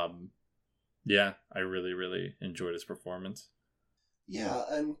 Yeah, I really, really enjoyed his performance. Yeah,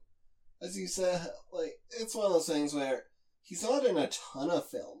 and as you said, like, it's one of those things where he's not in a ton of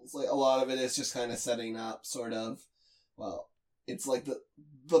films. Like, a lot of it is just kind of setting up sort of, well, it's like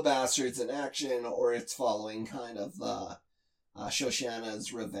the Bastards in action, or it's following kind of the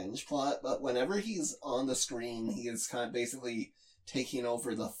Shoshana's revenge plot. But whenever he's on the screen, he is kind of basically taking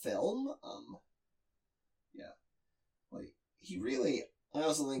over the film. Yeah. Like, he really, I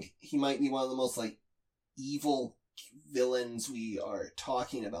also think he might be one of the most, like, evil villains we are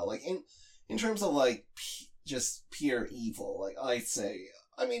talking about. Like, in terms of, like, just pure evil, like, I'd say,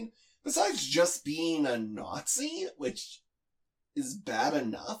 I mean, besides just being a Nazi, which is bad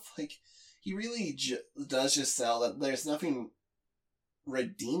enough, like, he really does just sell that there's nothing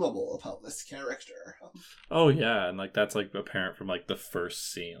redeemable about this character. Oh, yeah, and, like, that's, like, apparent from, like, the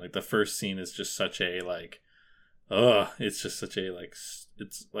first scene. Like, the first scene is just such a, like, it's just such a, like,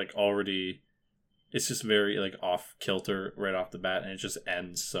 it's, like, already, it's just very, like, off kilter right off the bat, and it just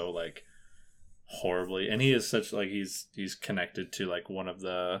ends so, like, horribly. And he is such, like, he's connected to, like, one of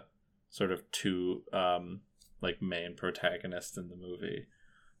the sort of two, like, main protagonists in the movie.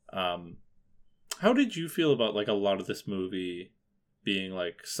 How did you feel about, like, a lot of this movie being,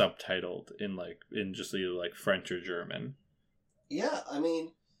 like, subtitled in just either, like, French or German? Yeah, I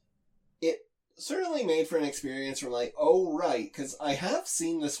mean, it certainly made for an experience from like, oh, right, because I have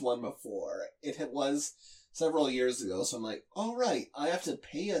seen this one before. It was several years ago, so I'm like, oh, right, I have to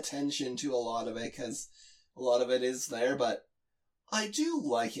pay attention to a lot of it, because a lot of it is there, but I do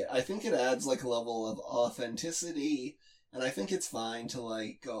like it. I think it adds, like, a level of authenticity, and I think it's fine to,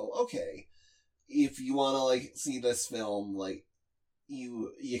 like, go, okay, if you want to, like, see this film, like,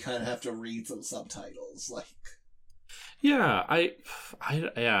 you kind of have to read some subtitles, like. Yeah, I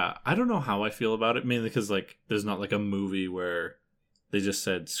don't know how I feel about it, mainly because, like, there's not, like, a movie where they just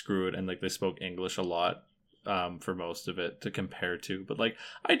said screw it and, like, they spoke English a lot for most of it to compare to. But, like,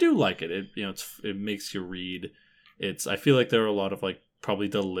 I do like it. It makes you read. I feel like there are a lot of, like, probably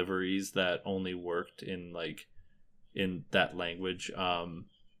deliveries that only worked in, like, in that language.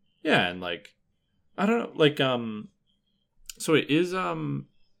 Yeah, and, like, I don't know, like, so it is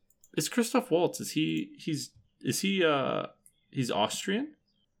Christoph Waltz, he's Austrian?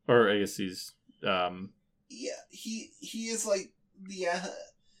 Or I guess he's Yeah, he is like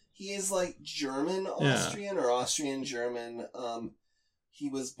he is like German Austrian, or Austrian German. He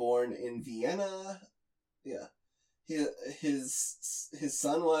was born in Vienna. Yeah. His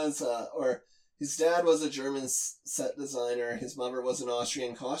son was or his dad was a German set designer. His mother was an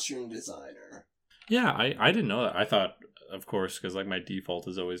Austrian costume designer. Yeah, I didn't know that. I thought, of course, because, like, my default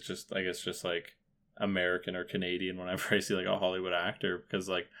is always just, I guess, just, like, American or Canadian whenever I see, like, a Hollywood actor, because,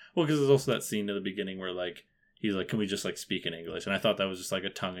 like, well, because there's also that scene at the beginning where, like, he's like, can we just, like, speak in English? And I thought that was just, like, a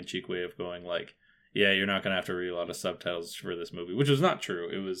tongue-in-cheek way of going, like, yeah, you're not gonna have to read a lot of subtitles for this movie, which was not true.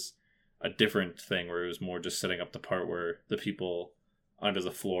 It was a different thing where it was more just setting up the part where the people under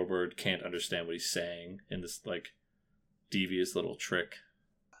the floorboard can't understand what he's saying in this like devious little trick.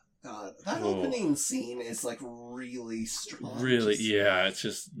 God, that opening scene is like really strong. Really, yeah, it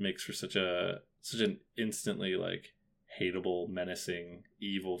just makes for such an instantly like hateable, menacing,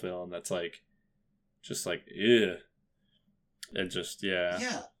 evil villain that's like just like ew. And just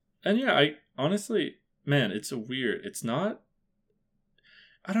yeah. And yeah, I honestly, man, it's weird. It's not,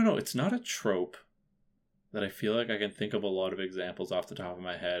 I don't know, it's not a trope that I feel like I can think of a lot of examples off the top of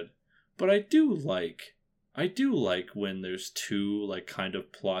my head. But I do like when there's two like kind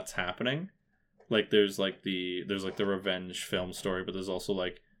of plots happening. Like there's like the revenge film story, but there's also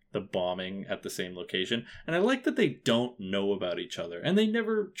like the bombing at the same location. And I like that they don't know about each other. And they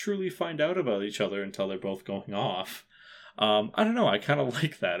never truly find out about each other until they're both going off. I don't know, I kind of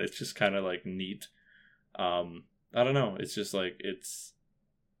like that. It's just kind of like neat. I don't know, it's just like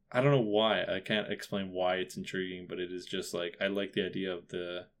I don't know why. I can't explain why it's intriguing, but it is just like I like the idea of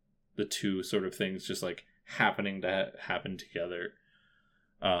the two sort of things just like happening to happen together.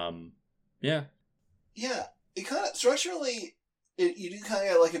 Yeah. Yeah, it kind of structurally, you do kind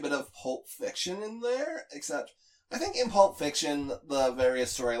of get like a bit of Pulp Fiction in there, except I think in Pulp Fiction the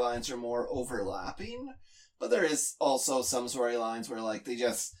various storylines are more overlapping, but there is also some storylines where like they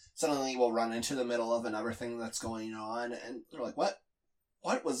just suddenly will run into the middle of another thing that's going on, and they're like, what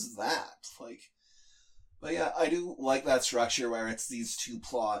was that? Like, but yeah, I do like that structure where it's these two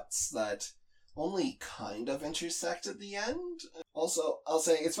plots that only kind of intersect at the end. Also, I'll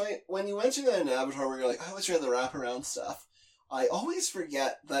say, it's funny, when you mention that in Avatar where you're like, I always read the wraparound stuff, I always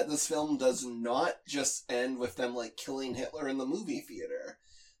forget that this film does not just end with them, like, killing Hitler in the movie theater.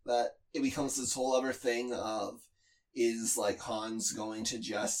 That it becomes this whole other thing of, is, like, Hans going to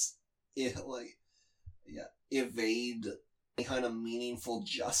just, evade any kind of meaningful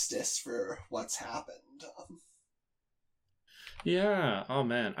justice for what's happened. Yeah, oh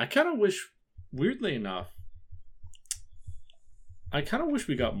man. I kind of wish, weirdly enough, I kind of wish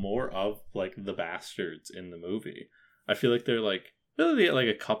we got more of, like, the bastards in the movie. I feel like they're, like, really get, like,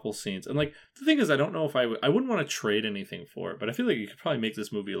 a couple scenes. And, like, the thing is, I don't know if I wouldn't want to trade anything for it, but I feel like you could probably make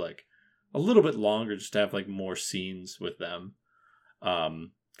this movie, like, a little bit longer just to have, like, more scenes with them.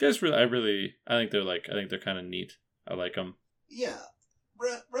 Guys, I think they're kind of neat. I like them. Yeah.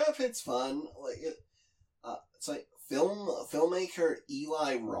 Brad Pitt's fun. Like, it's like filmmaker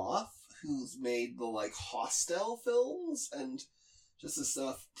Eli Roth, who's made the, like, Hostel films, and just this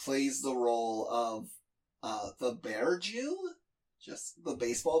stuff, plays the role of the Bear Jew, just the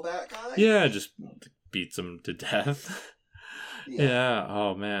baseball bat guy. Yeah, just beats him to death. Yeah.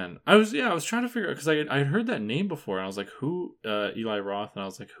 Oh man, I was trying to figure out, because I heard that name before, and I was like, who? Eli Roth, and I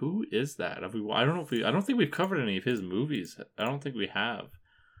was like, who is that? I don't think we've covered any of his movies. I don't think we have.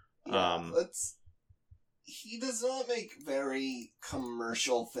 Yeah, he does not make very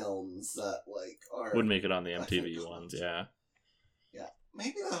commercial films that like would make it on the MTV ones. Yeah. Yeah,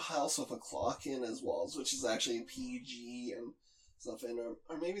 maybe The House with a Clock in His Walls, which is actually PG and stuff in, or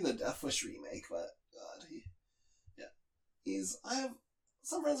maybe the Death Wish remake. But God, I have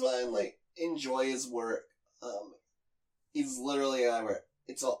some friends of mine like enjoy his work. He's literally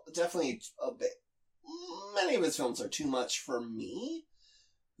it's definitely a bit. Many of his films are too much for me,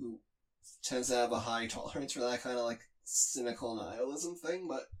 who tends to have a high tolerance for that kind of like cynical nihilism thing.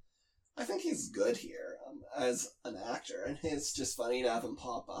 But I think he's good here as an actor, and it's just funny to have him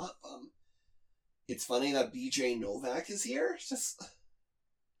pop up. It's funny that BJ Novak is here. Just,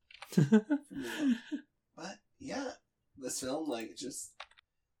 but yeah. This film, like, just...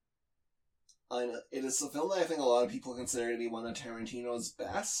 I know, it is a film that I think a lot of people consider to be one of Tarantino's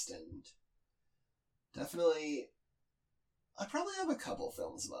best, and definitely... I probably have a couple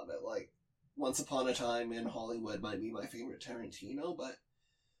films above it, like, Once Upon a Time in Hollywood might be my favorite Tarantino, but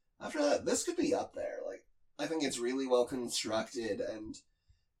after that, this could be up there. Like, I think it's really well constructed, and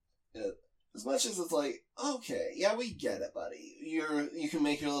as much as it's like, okay, yeah, we get it, buddy. You can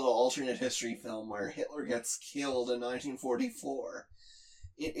make your little alternate history film where Hitler gets killed in 1944.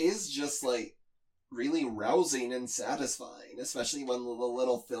 It is just, like, really rousing and satisfying, especially when the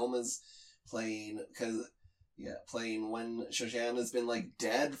little film is playing, playing when Shoshan has been, like,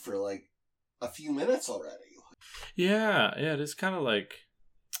 dead for, like, a few minutes already. Yeah, it is kind of like,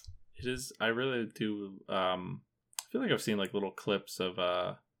 it is, I really do, I feel like I've seen, like, little clips of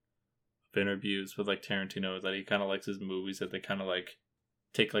interviews with like Tarantino that he kind of likes his movies that they kind of like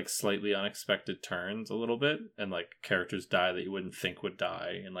take like slightly unexpected turns a little bit, and like characters die that you wouldn't think would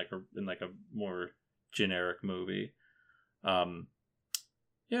die in like a more generic movie. I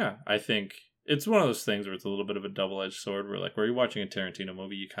think it's one of those things where it's a little bit of a double-edged sword where like where you're watching a Tarantino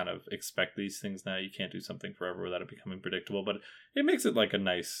movie, you kind of expect these things now. You can't do something forever without it becoming predictable, but it makes it like a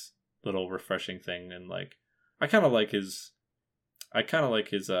nice little refreshing thing. And like I kind of like his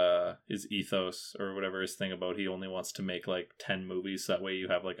ethos or whatever his thing about he only wants to make like 10 movies, so that way you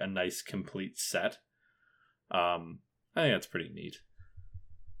have like a nice complete set. I think that's pretty neat.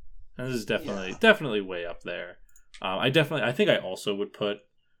 And this is definitely way up there. I think I also would put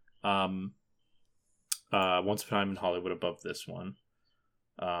Once Upon a Time in Hollywood above this one.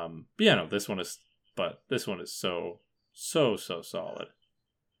 But yeah, no, this one is so solid.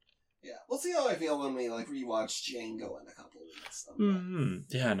 Yeah, we'll see how I feel when we like rewatch Django in a couple weeks.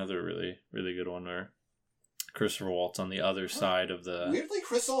 Yeah, another really, really good one where Christopher Waltz on the other side of the... Weirdly,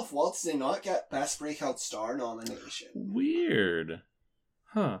 Christoph Waltz did not get Best Breakout Star nomination. Weird.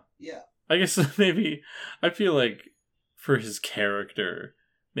 Huh. Yeah. I guess maybe... I feel like for his character,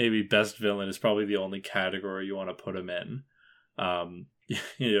 maybe Best Villain is probably the only category you want to put him in.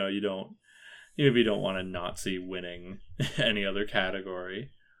 You don't want a Nazi winning any other category.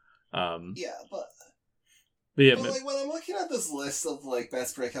 But like when I'm looking at this list of like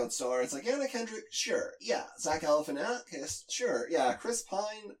Best Breakout Star, it's like Anna Kendrick, sure, yeah. Zach Galifianakis, sure, yeah. Chris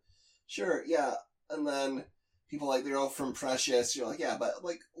Pine, sure, yeah. And then people like they're all from Precious. You're like, yeah, but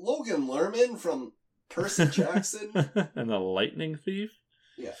like Logan Lerman from Percy Jackson and The Lightning Thief.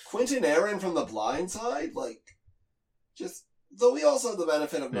 Yeah, Quentin Aaron from The Blind Side, like just. Though we also have the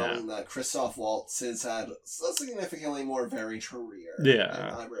benefit of knowing that Christoph Waltz has had a significantly more varied career than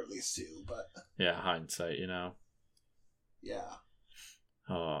either of these two, but... Yeah, hindsight, you know? Yeah.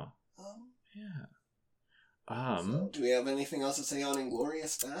 Oh. Yeah. So, do we have anything else to say on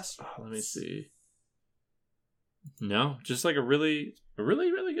Inglourious Basterds? Let me see. No, just like a really,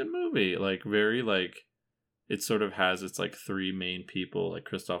 really good movie. Like, very, like... It sort of has its, like, three main people, like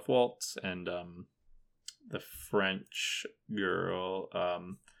Christoph Waltz and, the French girl,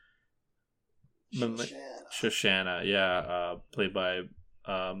 Shoshana, played by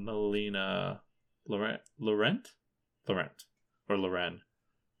Melina Laurent, or Loren,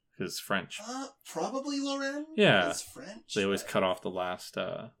 because French. Probably Loren. Yeah, it's French. They always cut off the last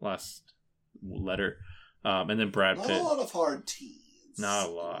letter, and then Brad Pitt. Not a lot of hard T's. Not a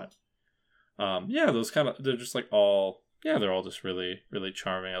lot. Those kind of they're just like all they're all just really really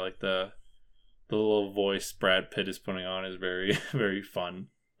charming. I like the little voice Brad Pitt is putting on is very, very fun.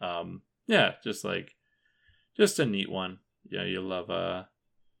 Just a neat one. Yeah, you love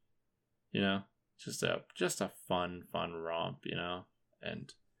just a fun romp, you know.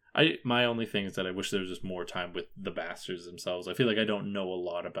 And my only thing is that I wish there was just more time with the Bastards themselves. I feel like I don't know a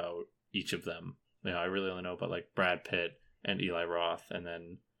lot about each of them. You know, I really only know about like Brad Pitt and Eli Roth, and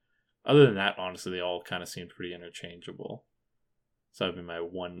then other than that, honestly, they all kind of seem pretty interchangeable. So that'd be my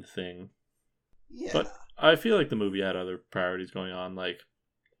one thing. Yeah. But I feel like the movie had other priorities going on. Like,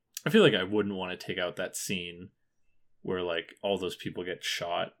 I feel like I wouldn't want to take out that scene where like all those people get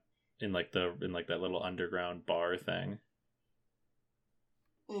shot in like that little underground bar thing.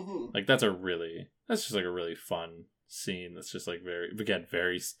 Mm-hmm. Like that's just like a really fun scene. That's just like very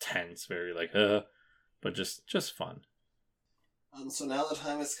tense, very like but just fun. So now the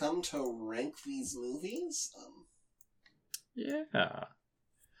time has come to rank these movies. Yeah.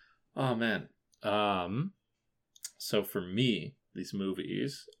 Oh man. So for me, these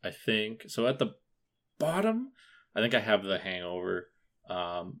movies, I think, so at the bottom, I think I have The Hangover.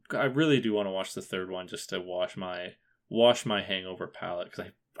 I really do want to watch the third one just to wash my hangover palate,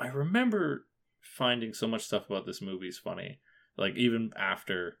 because I remember finding so much stuff about this movie is funny. Like even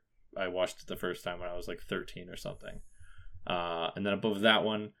after I watched it the first time when I was like 13 or something. And then above that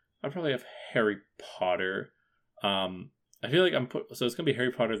one, I'd probably have Harry Potter. I feel like so it's going to be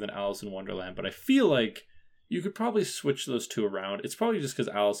Harry Potter then Alice in Wonderland, but I feel like you could probably switch those two around. It's probably just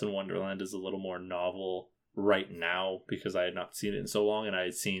because Alice in Wonderland is a little more novel right now because I had not seen it in so long, and I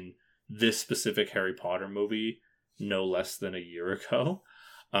had seen this specific Harry Potter movie no less than a year ago.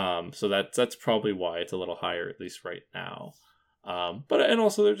 So that's probably why it's a little higher, at least right now. And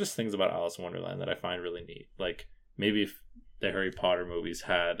also there are just things about Alice in Wonderland that I find really neat. Like maybe if the Harry Potter movies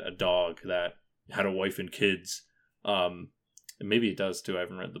had a dog that had a wife and kids, and maybe it does too, I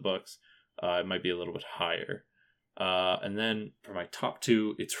haven't read the books, it might be a little bit higher. And then for my top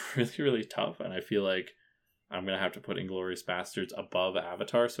two, it's really, really tough, and I feel like I'm going to have to put Inglourious Basterds above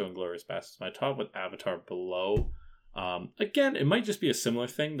Avatar, so Inglourious Basterds my top with Avatar below. Again, it might just be a similar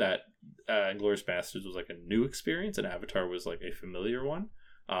thing that Inglourious Basterds was like a new experience and Avatar was like a familiar one,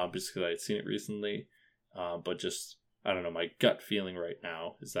 just because I had seen it recently. But just, I don't know, my gut feeling right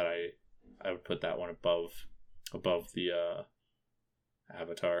now is that I would put that one above the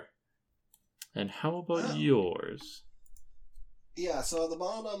Avatar. And how about Wow. yours? Yeah, so at the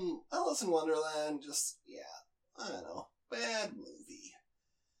bottom, Alice in Wonderland, just, I don't know, bad movie.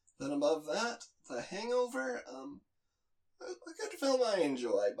 Then above that, The Hangover, a good film I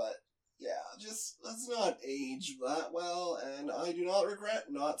enjoy, but just does not age that well, and I do not regret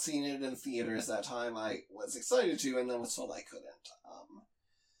not seeing it in theaters that time. I was excited to, and then was told I couldn't.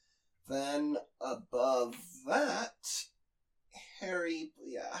 Then above that, Harry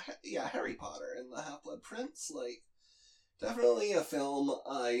Potter and the Half-Blood Prince, definitely a film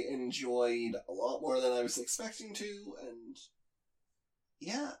I enjoyed a lot more than I was expecting to, and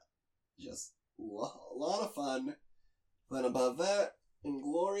just a lot of fun. Then above that,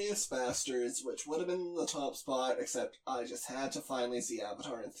 Inglourious Bastards, which would have been the top spot, except I just had to finally see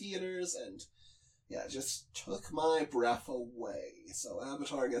Avatar in theaters, and it just took my breath away. So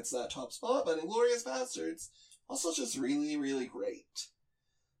Avatar gets that top spot, but Inglourious Bastards, also just really, really great.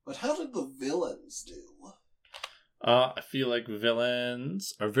 But how did the villains do? I feel like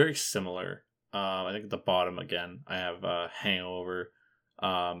villains are very similar. I think at the bottom again, I have Hangover.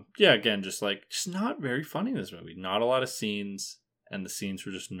 Again, just not very funny in this movie. Not a lot of scenes, and the scenes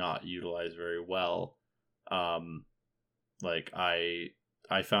were just not utilized very well. I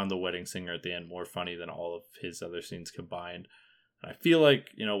found the wedding singer at the end more funny than all of his other scenes combined. And I feel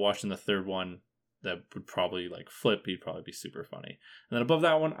like, watching the third one, that would probably flip. He'd probably be super funny. And then above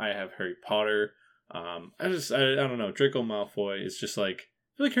that one, I have Harry Potter. I don't know. Draco Malfoy is just I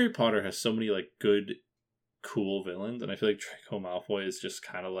feel like Harry Potter has so many good, cool villains, and I feel like Draco Malfoy is just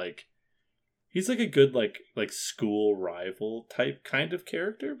kind of he's a good school rival type kind of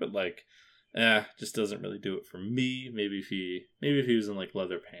character, but just doesn't really do it for me. Maybe if he was in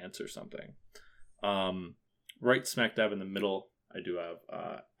leather pants or something. Right smack dab in the middle, I do have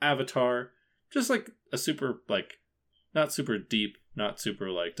Avatar, just a super not super deep, not super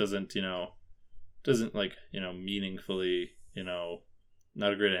doesn't meaningfully,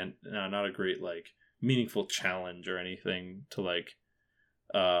 not a great meaningful challenge or anything to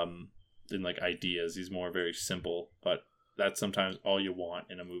in ideas. He's more very simple, but that's sometimes all you want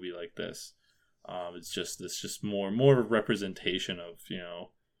in a movie like this. It's just more of a representation of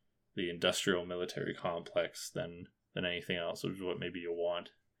the industrial military complex than anything else, which is what maybe you want.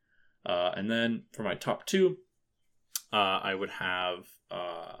 And then for my top two, I would have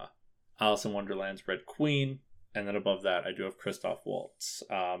Alice in Wonderland's Red Queen, and then above that I do have Christoph Waltz.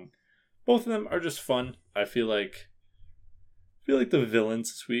 Both of them are just fun. I feel like the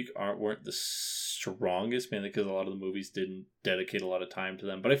villains this week weren't the strongest, mainly because a lot of the movies didn't dedicate a lot of time to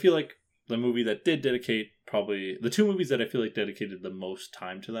them. But I feel like the movie that did dedicate, probably the two movies that I feel like dedicated the most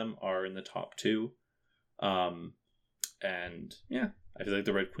time to them, are in the top two. And I feel like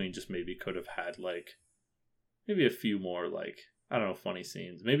the Red Queen just maybe could have had maybe a few more I don't know, funny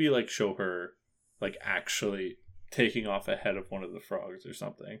scenes. Maybe show her actually taking off a head of one of the frogs or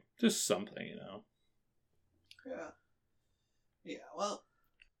something. Just something, Yeah, well,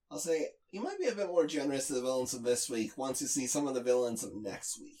 I'll say you might be a bit more generous to the villains of this week once you see some of the villains of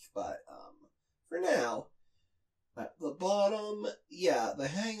next week. But for now, at the bottom, The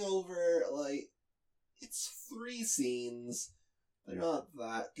Hangover, it's 3 scenes. They're not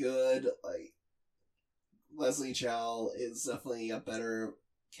that good. Leslie Chow is definitely a better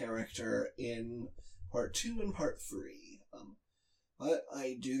character in part 2 and part 3. But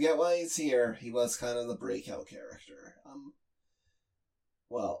I do get why he's here. He was kind of the breakout character.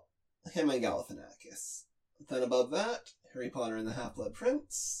 Him and Galifianakis. Then above that, Harry Potter and the Half-Blood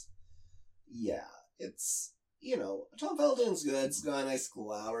Prince. It's, Tom Felton's good. It's got a nice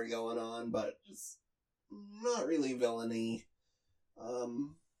glower going on, but just not really villainy.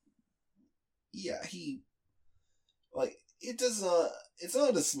 It's not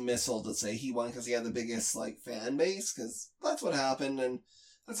a dismissal to say he won because he had the biggest, fan base, because that's what happened, and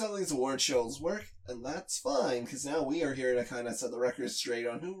that's how these award shows work, and that's fine, because now we are here to kind of set the record straight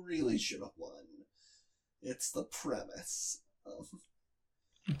on who really should have won. It's the premise.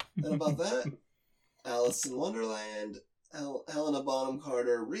 And above that, Alice in Wonderland, Helena Bonham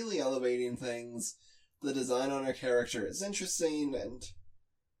Carter really elevating things. The design on her character is interesting, and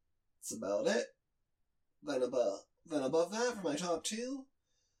that's about it. Then above that, for my top 2,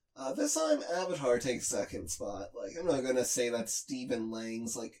 this time Avatar takes second spot. I'm not gonna say that Stephen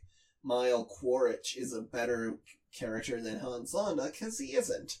Lang's, Mile Quaritch is a better character than Han Zonda, because he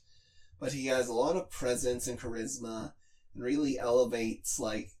isn't. But he has a lot of presence and charisma, and really elevates,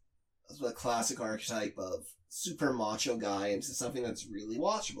 the classic archetype of super macho guy into something that's really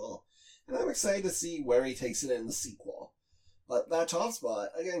watchable. And I'm excited to see where he takes it in the sequel. But that top spot,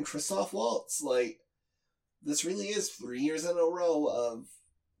 again, Christoph Waltz, this really is 3 years in a row of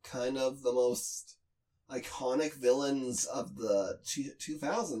kind of the most iconic villains of the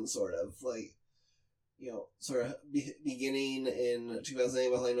 2000s, sort of. Like, you know, sort of beginning in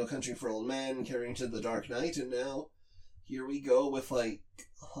 2008 with, like, No Country for Old Men, carrying to The Dark Knight, and now here we go with, like,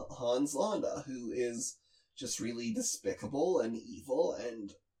 Hans Landa, who is just really despicable and evil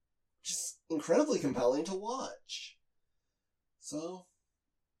and just incredibly compelling to watch. So,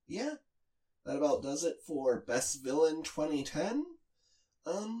 yeah, that about does it for Best Villain 2010.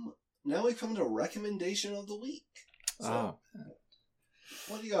 Now we come to recommendation of the week. So,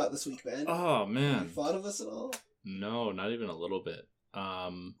 what do you got this week, Ben? Oh, man. Have you thought of this at all? No, not even a little bit.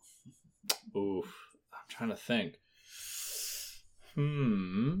 Oof. I'm trying to think.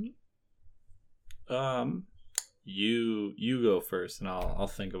 You go first, and I'll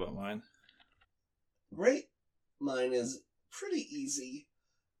think about mine. Great. Mine is pretty easy.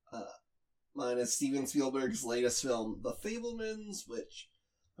 Mine is Steven Spielberg's latest film, The Fabelmans, which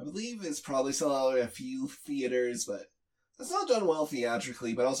I believe is probably still out in a few theaters, but it's not done well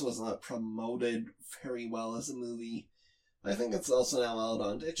theatrically, but also was not promoted very well as a movie. I think it's also now out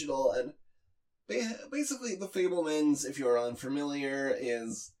on digital, and basically The Fabelmans, if you're unfamiliar,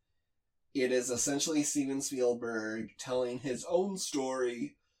 it is essentially Steven Spielberg telling his own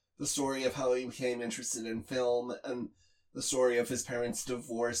story, the story of how he became interested in film, and the story of his parents'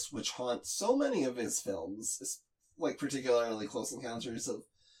 divorce, which haunts so many of his films, like particularly Close Encounters of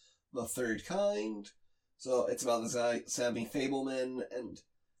the Third Kind. So it's about this guy, Sammy Fabelman, and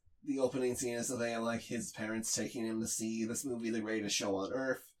the opening scene is that they have, like, his parents taking him to see this movie, The Greatest Show on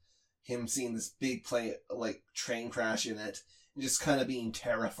Earth, him seeing this big train crash in it, and just kind of being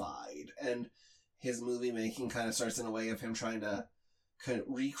terrified. And his movie making kind of starts in a way of him trying to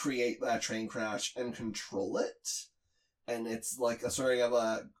recreate that train crash and control it. And it's like a story of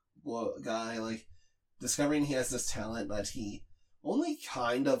a guy, like, discovering he has this talent that he only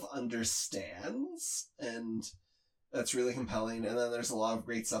kind of understands, and that's really compelling. And then there's a lot of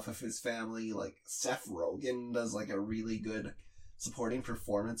great stuff of his family, like Seth Rogen does, like, a really good supporting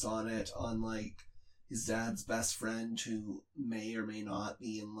performance on it, on, like, his dad's best friend who may or may not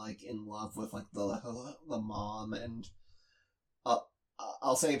be in love with, like, the mom. And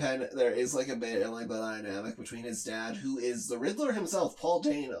I'll say, Penn, there is, like, a bit of, like, the dynamic between his dad, who is the Riddler himself, Paul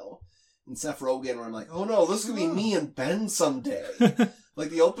Dano, and Seth Rogen, where I'm like, oh no, this could be me and Ben someday. Like,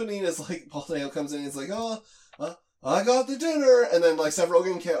 the opening is, like, Paul Dano comes in and he's like, I got the dinner, and then, like, Seth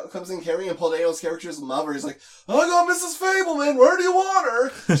Rogen comes in carrying Paul Dano's character's mother. He's like, I got Mrs. Fabelman, where do you want her?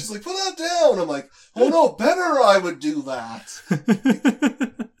 She's like, put that down. I'm like, oh no, better I would do that.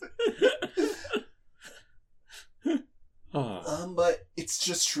 But it's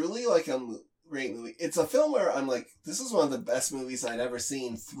just truly, like, a great movie. It's a film where I'm like, this is one of the best movies I'd ever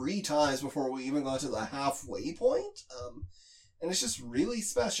seen 3 times before we even got to the halfway point. And it's just really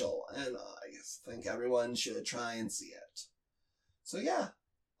special, and I think everyone should try and see it. So yeah,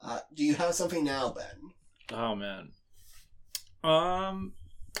 do you have something now, Ben? Oh man, I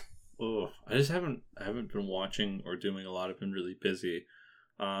just haven't been watching or doing a lot. I've been really busy.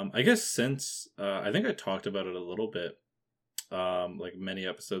 I guess since I think I talked about it a little bit, like many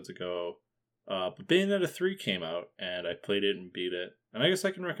episodes ago. But Bayonetta 3 came out, and I played it and beat it, and I guess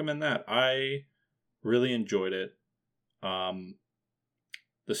I can recommend that. I really enjoyed it.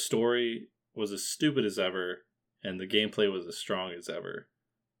 The story was as stupid as ever, and the gameplay was as strong as ever.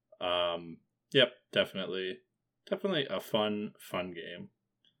 Yep, definitely a fun game.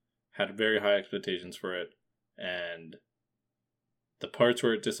 Had very high expectations for it, and the parts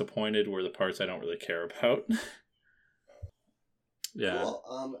where it disappointed were the parts I don't really care about. Yeah.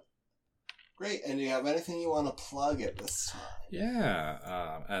 Cool. Great. And do you have anything you want to plug at this time?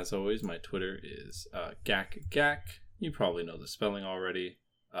 Yeah. As always, my Twitter is GAK. You probably know the spelling already.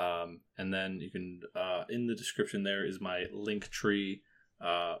 And then you can, in the description there is my link tree,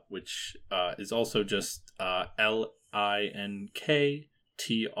 which is also just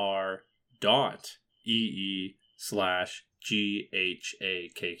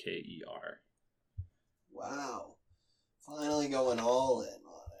linktr.ee/GHAKKER. Wow. Finally going all in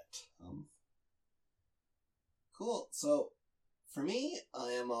on it. Cool. So, for me,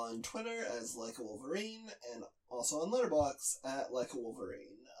 I am on Twitter as Like a Wolverine, and also on Letterboxd at Like a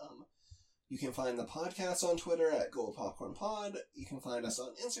Wolverine. You can find the podcast on Twitter at Gold Popcorn Pod. You can find us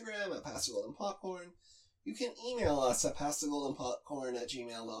on Instagram at Pasta Golden Popcorn. You can email us at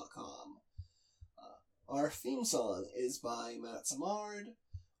pastagoldenpopcorn@gmail.com. Our theme song is by Matt Samard.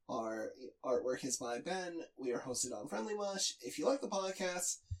 Our artwork is by Ben. We are hosted on Friendly Mush. If you like the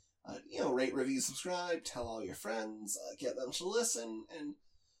podcast, rate, review, subscribe, tell all your friends, get them to listen, and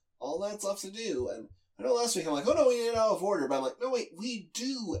all that's left to do. And I know last week I'm like, oh no, we did it out of order, but I'm like, no wait, we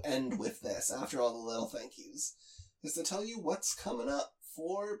do end with this after all the little thank yous. Is to tell you what's coming up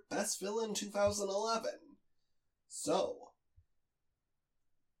for Best Villain 2011. So,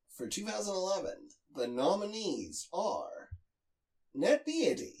 for 2011, the nominees are Ned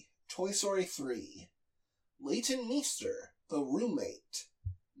Beatty, Toy Story 3, Leighton Meester, The Roommate,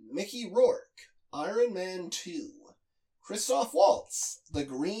 Mickey Rourke, Iron Man 2, Christoph Waltz, The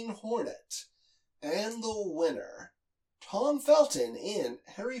Green Hornet, and the winner, Tom Felton in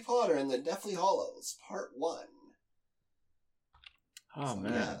Harry Potter and the Deathly Hallows, Part 1. Oh, So,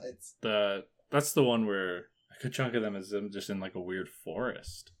 man. yeah, it's That's the one where a good chunk of them is them just in like a weird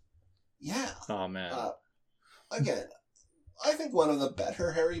forest. yeah. Oh, man. Again, I think one of the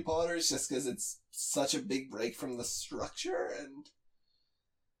better Harry Potters, just because it's such a big break from the structure,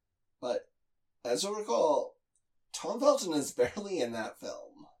 but as you'll recall, Tom Felton is barely in that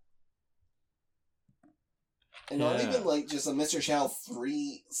film. And not Yeah. even like just a Mr. Chow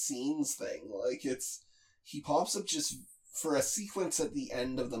 3 scenes thing. Like he pops up just for a sequence at the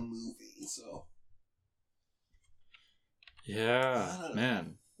end of the movie, so. I Yeah, don't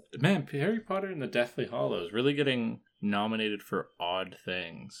know. man, Harry Potter and the Deathly Hallows really getting nominated for odd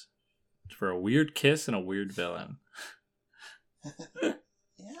things, for a weird kiss and a weird villain.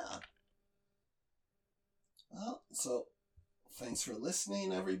 Yeah. Well, so thanks for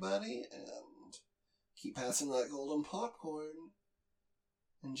listening, everybody, and keep passing that golden popcorn.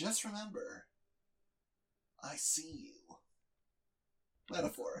 And just remember, I see you.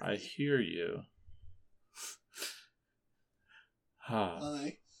 Metaphorically. I hear you.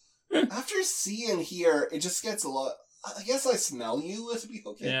 After see and hear, it just gets a lot. I guess I smell you would be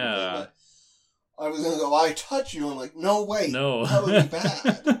okay. Yeah. With it, but I was gonna go, I touch you. I'm like, no, wait. No. That would be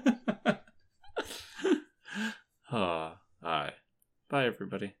bad. All right. Bye,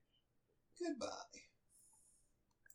 everybody. Goodbye.